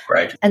outcomes.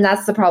 Right. And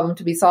that's the problem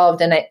to be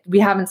solved. And we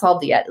haven't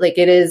solved it yet. Like,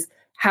 it is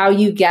how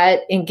you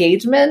get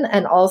engagement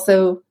and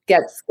also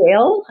get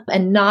scale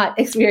and not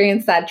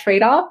experience that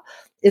trade-off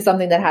is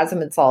something that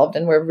hasn't been solved.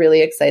 And we're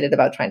really excited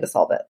about trying to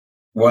solve it.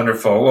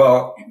 Wonderful.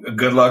 Well,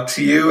 good luck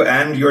to you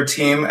and your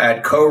team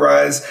at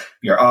CoRise.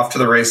 You're off to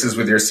the races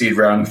with your seed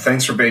round.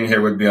 Thanks for being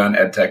here with me on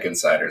EdTech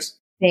Insiders.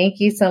 Thank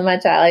you so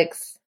much,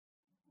 Alex.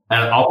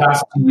 And I'll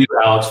pass it to you,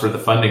 Alex, for the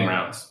funding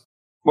rounds.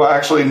 Well,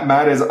 actually,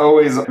 Matt is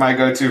always my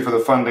go-to for the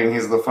funding.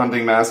 He's the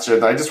funding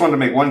master. I just wanted to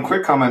make one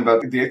quick comment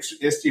about the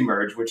ISTE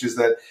merge, which is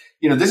that,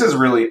 this is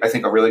really, I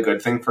think, a really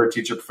good thing for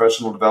teacher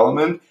professional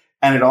development.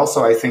 And it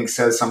also, I think,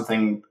 says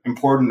something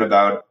important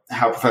about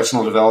how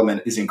professional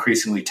development is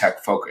increasingly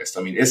tech-focused.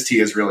 I mean, ISTE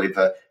is really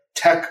the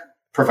tech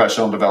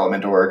professional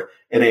development org,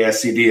 and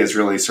ASCD is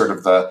really sort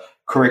of the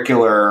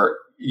curricular,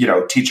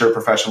 teacher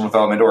professional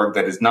development org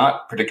that is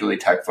not particularly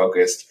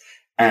tech-focused.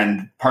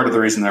 And part of the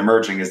reason they're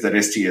merging is that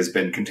ISTE has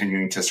been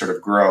continuing to sort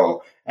of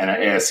grow, and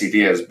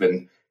ASCD has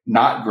been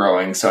not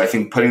growing. So I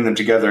think putting them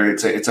together,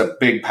 it's a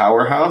big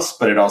powerhouse,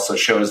 but it also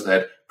shows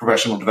that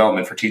professional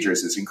development for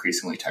teachers is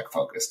increasingly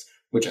tech-focused,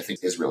 which I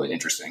think is really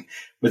interesting.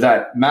 With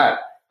that, Matt,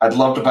 I'd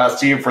love to pass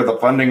to you for the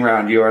funding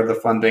round. You are the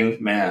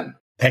funding man.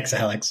 Thanks,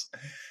 Alex.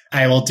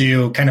 I will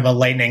do kind of a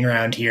lightning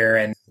round here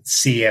and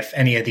see if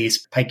any of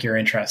these pique your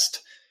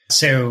interest.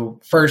 So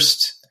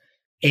first,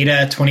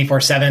 Ada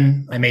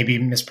 24/7. I may be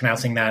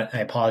mispronouncing that. I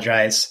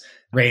apologize.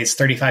 Raised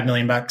 $35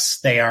 million.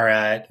 They are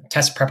a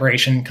test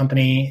preparation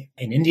company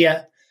in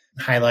India,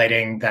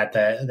 highlighting that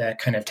the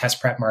kind of test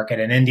prep market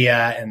in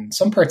India and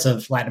some parts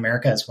of Latin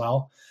America as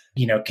well,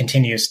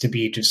 continues to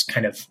be just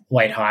kind of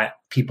white hot.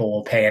 People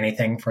will pay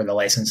anything for the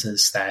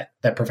licenses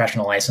the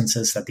professional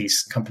licenses that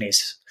these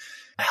companies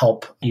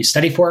help you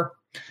study for.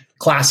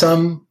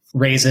 Classum,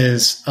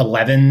 raises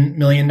 $11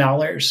 million.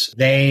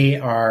 They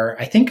are,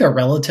 I think, a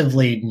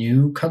relatively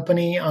new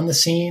company on the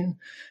scene.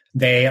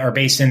 They are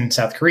based in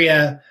South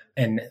Korea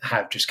and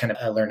have just kind of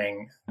a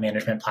learning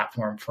management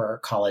platform for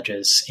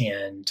colleges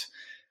and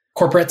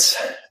corporates.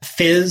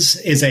 Fizz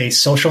is a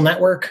social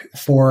network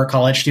for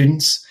college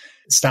students.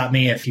 Stop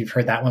me if you've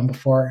heard that one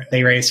before.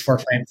 They raised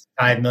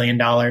 $4.5 million.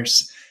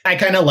 I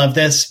kind of love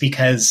this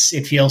because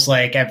it feels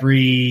like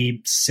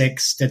every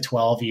 6 to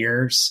 12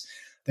 years,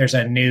 there's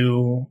a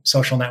new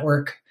social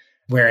network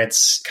where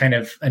it's kind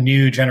of a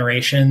new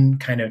generation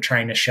kind of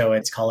trying to show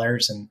its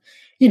colors. And,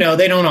 you know,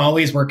 they don't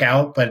always work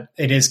out, but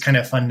it is kind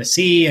of fun to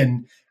see.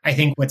 And I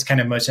think what's kind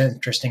of most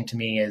interesting to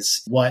me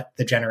is what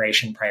the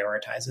generation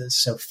prioritizes.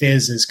 So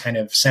Fizz is kind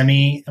of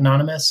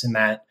semi-anonymous in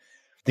that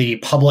the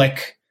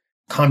public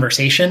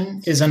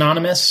conversation is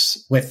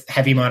anonymous with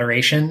heavy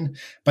moderation,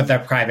 but the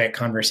private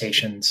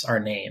conversations are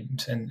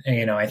named. And,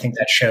 you know, I think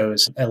that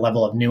shows a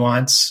level of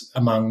nuance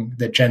among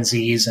the Gen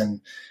Zs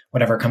and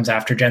whatever comes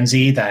after Gen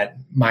Z that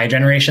my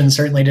generation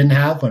certainly didn't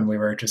have when we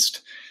were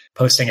just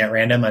posting at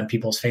random on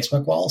people's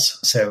Facebook walls.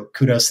 So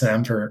kudos to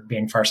them for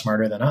being far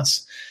smarter than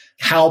us.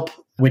 Halp,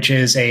 which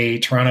is a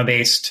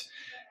Toronto-based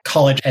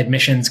college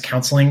admissions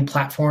counseling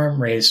platform,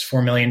 raised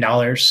 $4 million.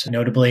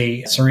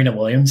 Notably, Serena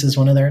Williams is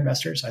one of their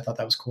investors. I thought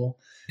that was cool.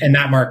 And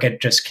that market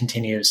just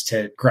continues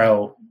to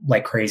grow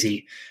like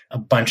crazy. A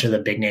bunch of the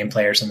big name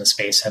players in the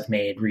space have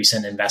made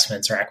recent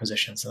investments or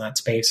acquisitions in that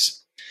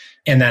space.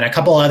 And then a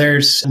couple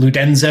others,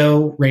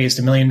 Ludenzo raised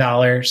 $1 million.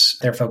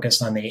 They're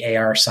focused on the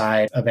AR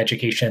side of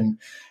education.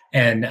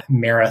 And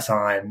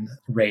Marathon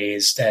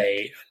raised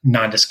a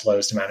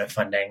non-disclosed amount of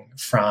funding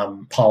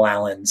from Paul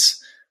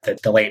Allen's,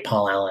 the late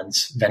Paul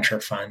Allen's venture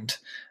fund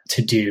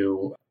to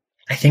do,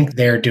 I think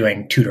they're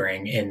doing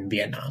tutoring in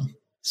Vietnam.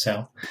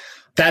 So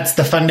that's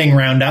the funding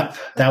roundup.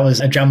 That was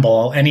a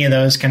jumble. Any of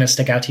those kind of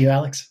stick out to you,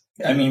 Alex?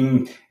 I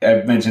mean,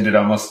 I've mentioned it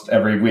almost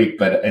every week,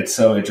 but it's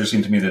so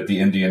interesting to me that the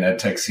Indian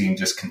edtech scene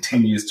just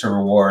continues to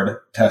reward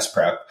test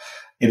prep.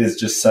 It is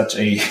just such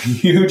a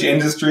huge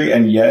industry,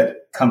 and yet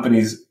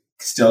companies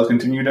still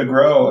continue to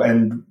grow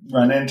and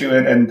run into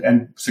it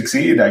and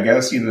succeed, I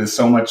guess. You know, there's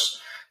so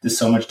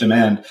much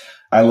demand.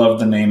 I love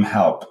the name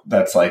Halp.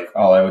 That's like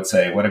all I would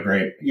say. What a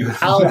great,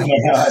 Halp.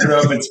 I don't know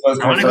if it's supposed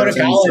to I want to go to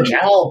college.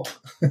 Halp.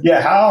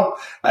 Yeah, Halp.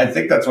 I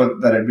think that's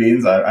what that it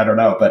means. I don't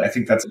know, but I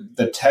think that's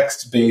the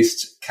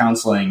text-based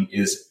counseling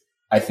is,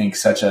 I think,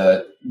 such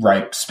a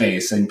ripe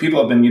space, and people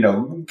have been, you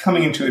know,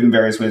 coming into it in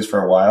various ways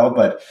for a while,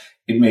 but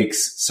it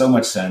makes so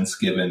much sense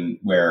given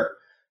where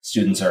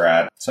students are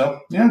at. So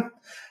yeah.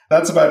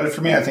 That's about it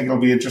for me. I think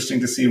it'll be interesting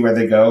to see where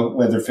they go,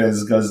 whether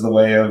Fizz goes the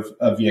way of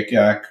Yik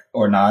Yak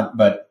or not,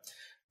 but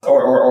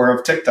or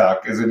of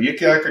TikTok. Is it Yik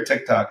Yak or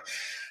TikTok?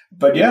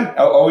 But yeah,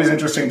 always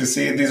interesting to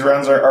see. These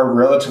rounds are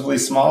relatively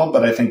small,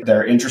 but I think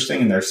they're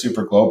interesting and they're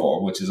super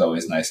global, which is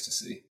always nice to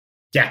see.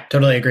 Yeah,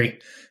 totally agree.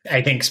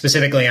 I think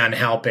specifically on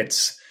Halp,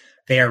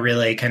 they are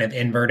really kind of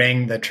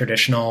inverting the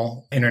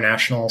traditional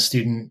international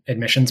student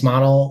admissions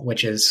model,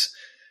 which is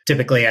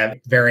typically a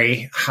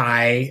very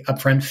high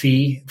upfront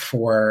fee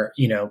for,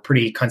 you know,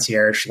 pretty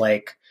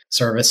concierge-like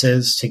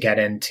services to get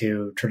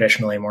into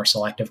traditionally more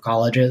selective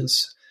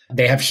colleges.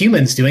 They have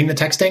humans doing the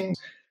texting.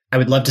 I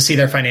would love to see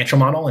their financial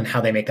model and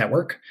how they make that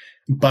work.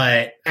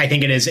 But I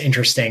think it is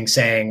interesting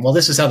saying, well,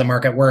 this is how the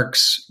market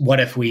works. What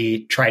if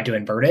we tried to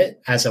invert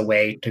it as a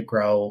way to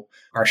grow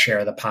our share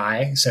of the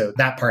pie? So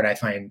that part I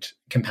find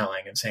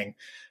compelling and saying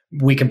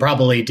we can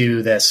probably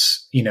do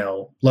this, you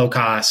know, low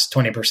cost,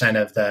 20%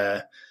 of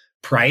the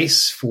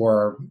price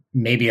for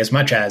maybe as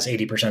much as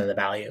 80% of the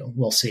value.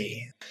 We'll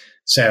see.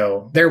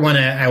 So they're one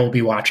I will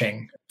be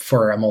watching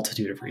for a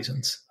multitude of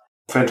reasons.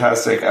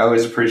 Fantastic. I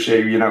always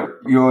appreciate, you know,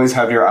 you always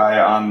have your eye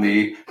on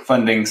the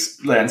funding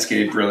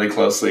landscape really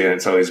closely. And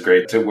it's always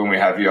great to when we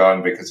have you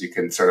on because you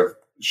can sort of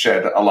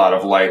shed a lot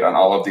of light on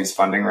all of these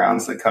funding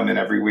rounds that come in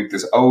every week.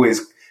 There's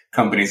always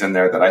companies in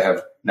there that I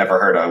have never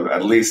heard of,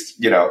 at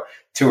least, you know,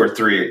 2 or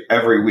 3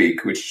 every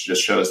week, which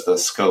just shows the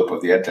scope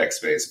of the edtech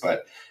space.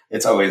 But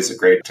it's always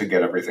great to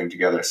get everything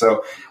together.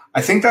 So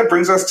I think that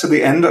brings us to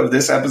the end of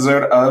this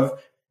episode of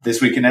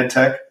This Week in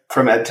EdTech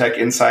from EdTech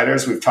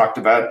Insiders. We've talked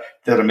about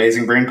that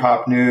amazing Brain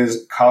Pop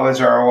news, college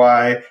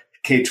ROI,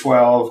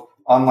 K-12,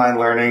 online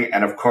learning,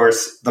 and of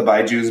course, the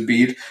Byju's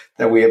beat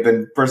that we have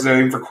been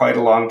pursuing for quite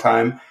a long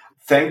time.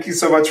 Thank you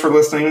so much for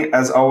listening,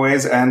 as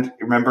always. And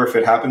remember, if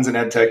it happens in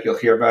EdTech, you'll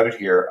hear about it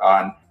here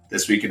on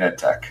This Week in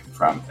EdTech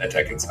from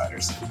EdTech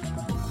Insiders.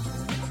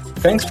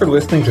 Thanks for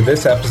listening to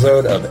this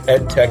episode of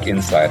EdTech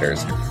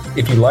Insiders.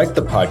 If you like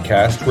the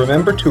podcast,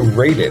 remember to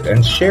rate it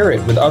and share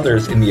it with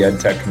others in the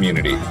EdTech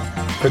community.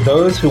 For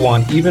those who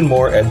want even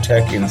more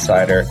EdTech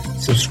Insider,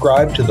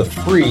 subscribe to the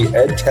free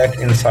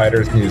EdTech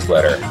Insiders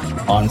newsletter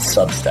on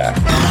Substack.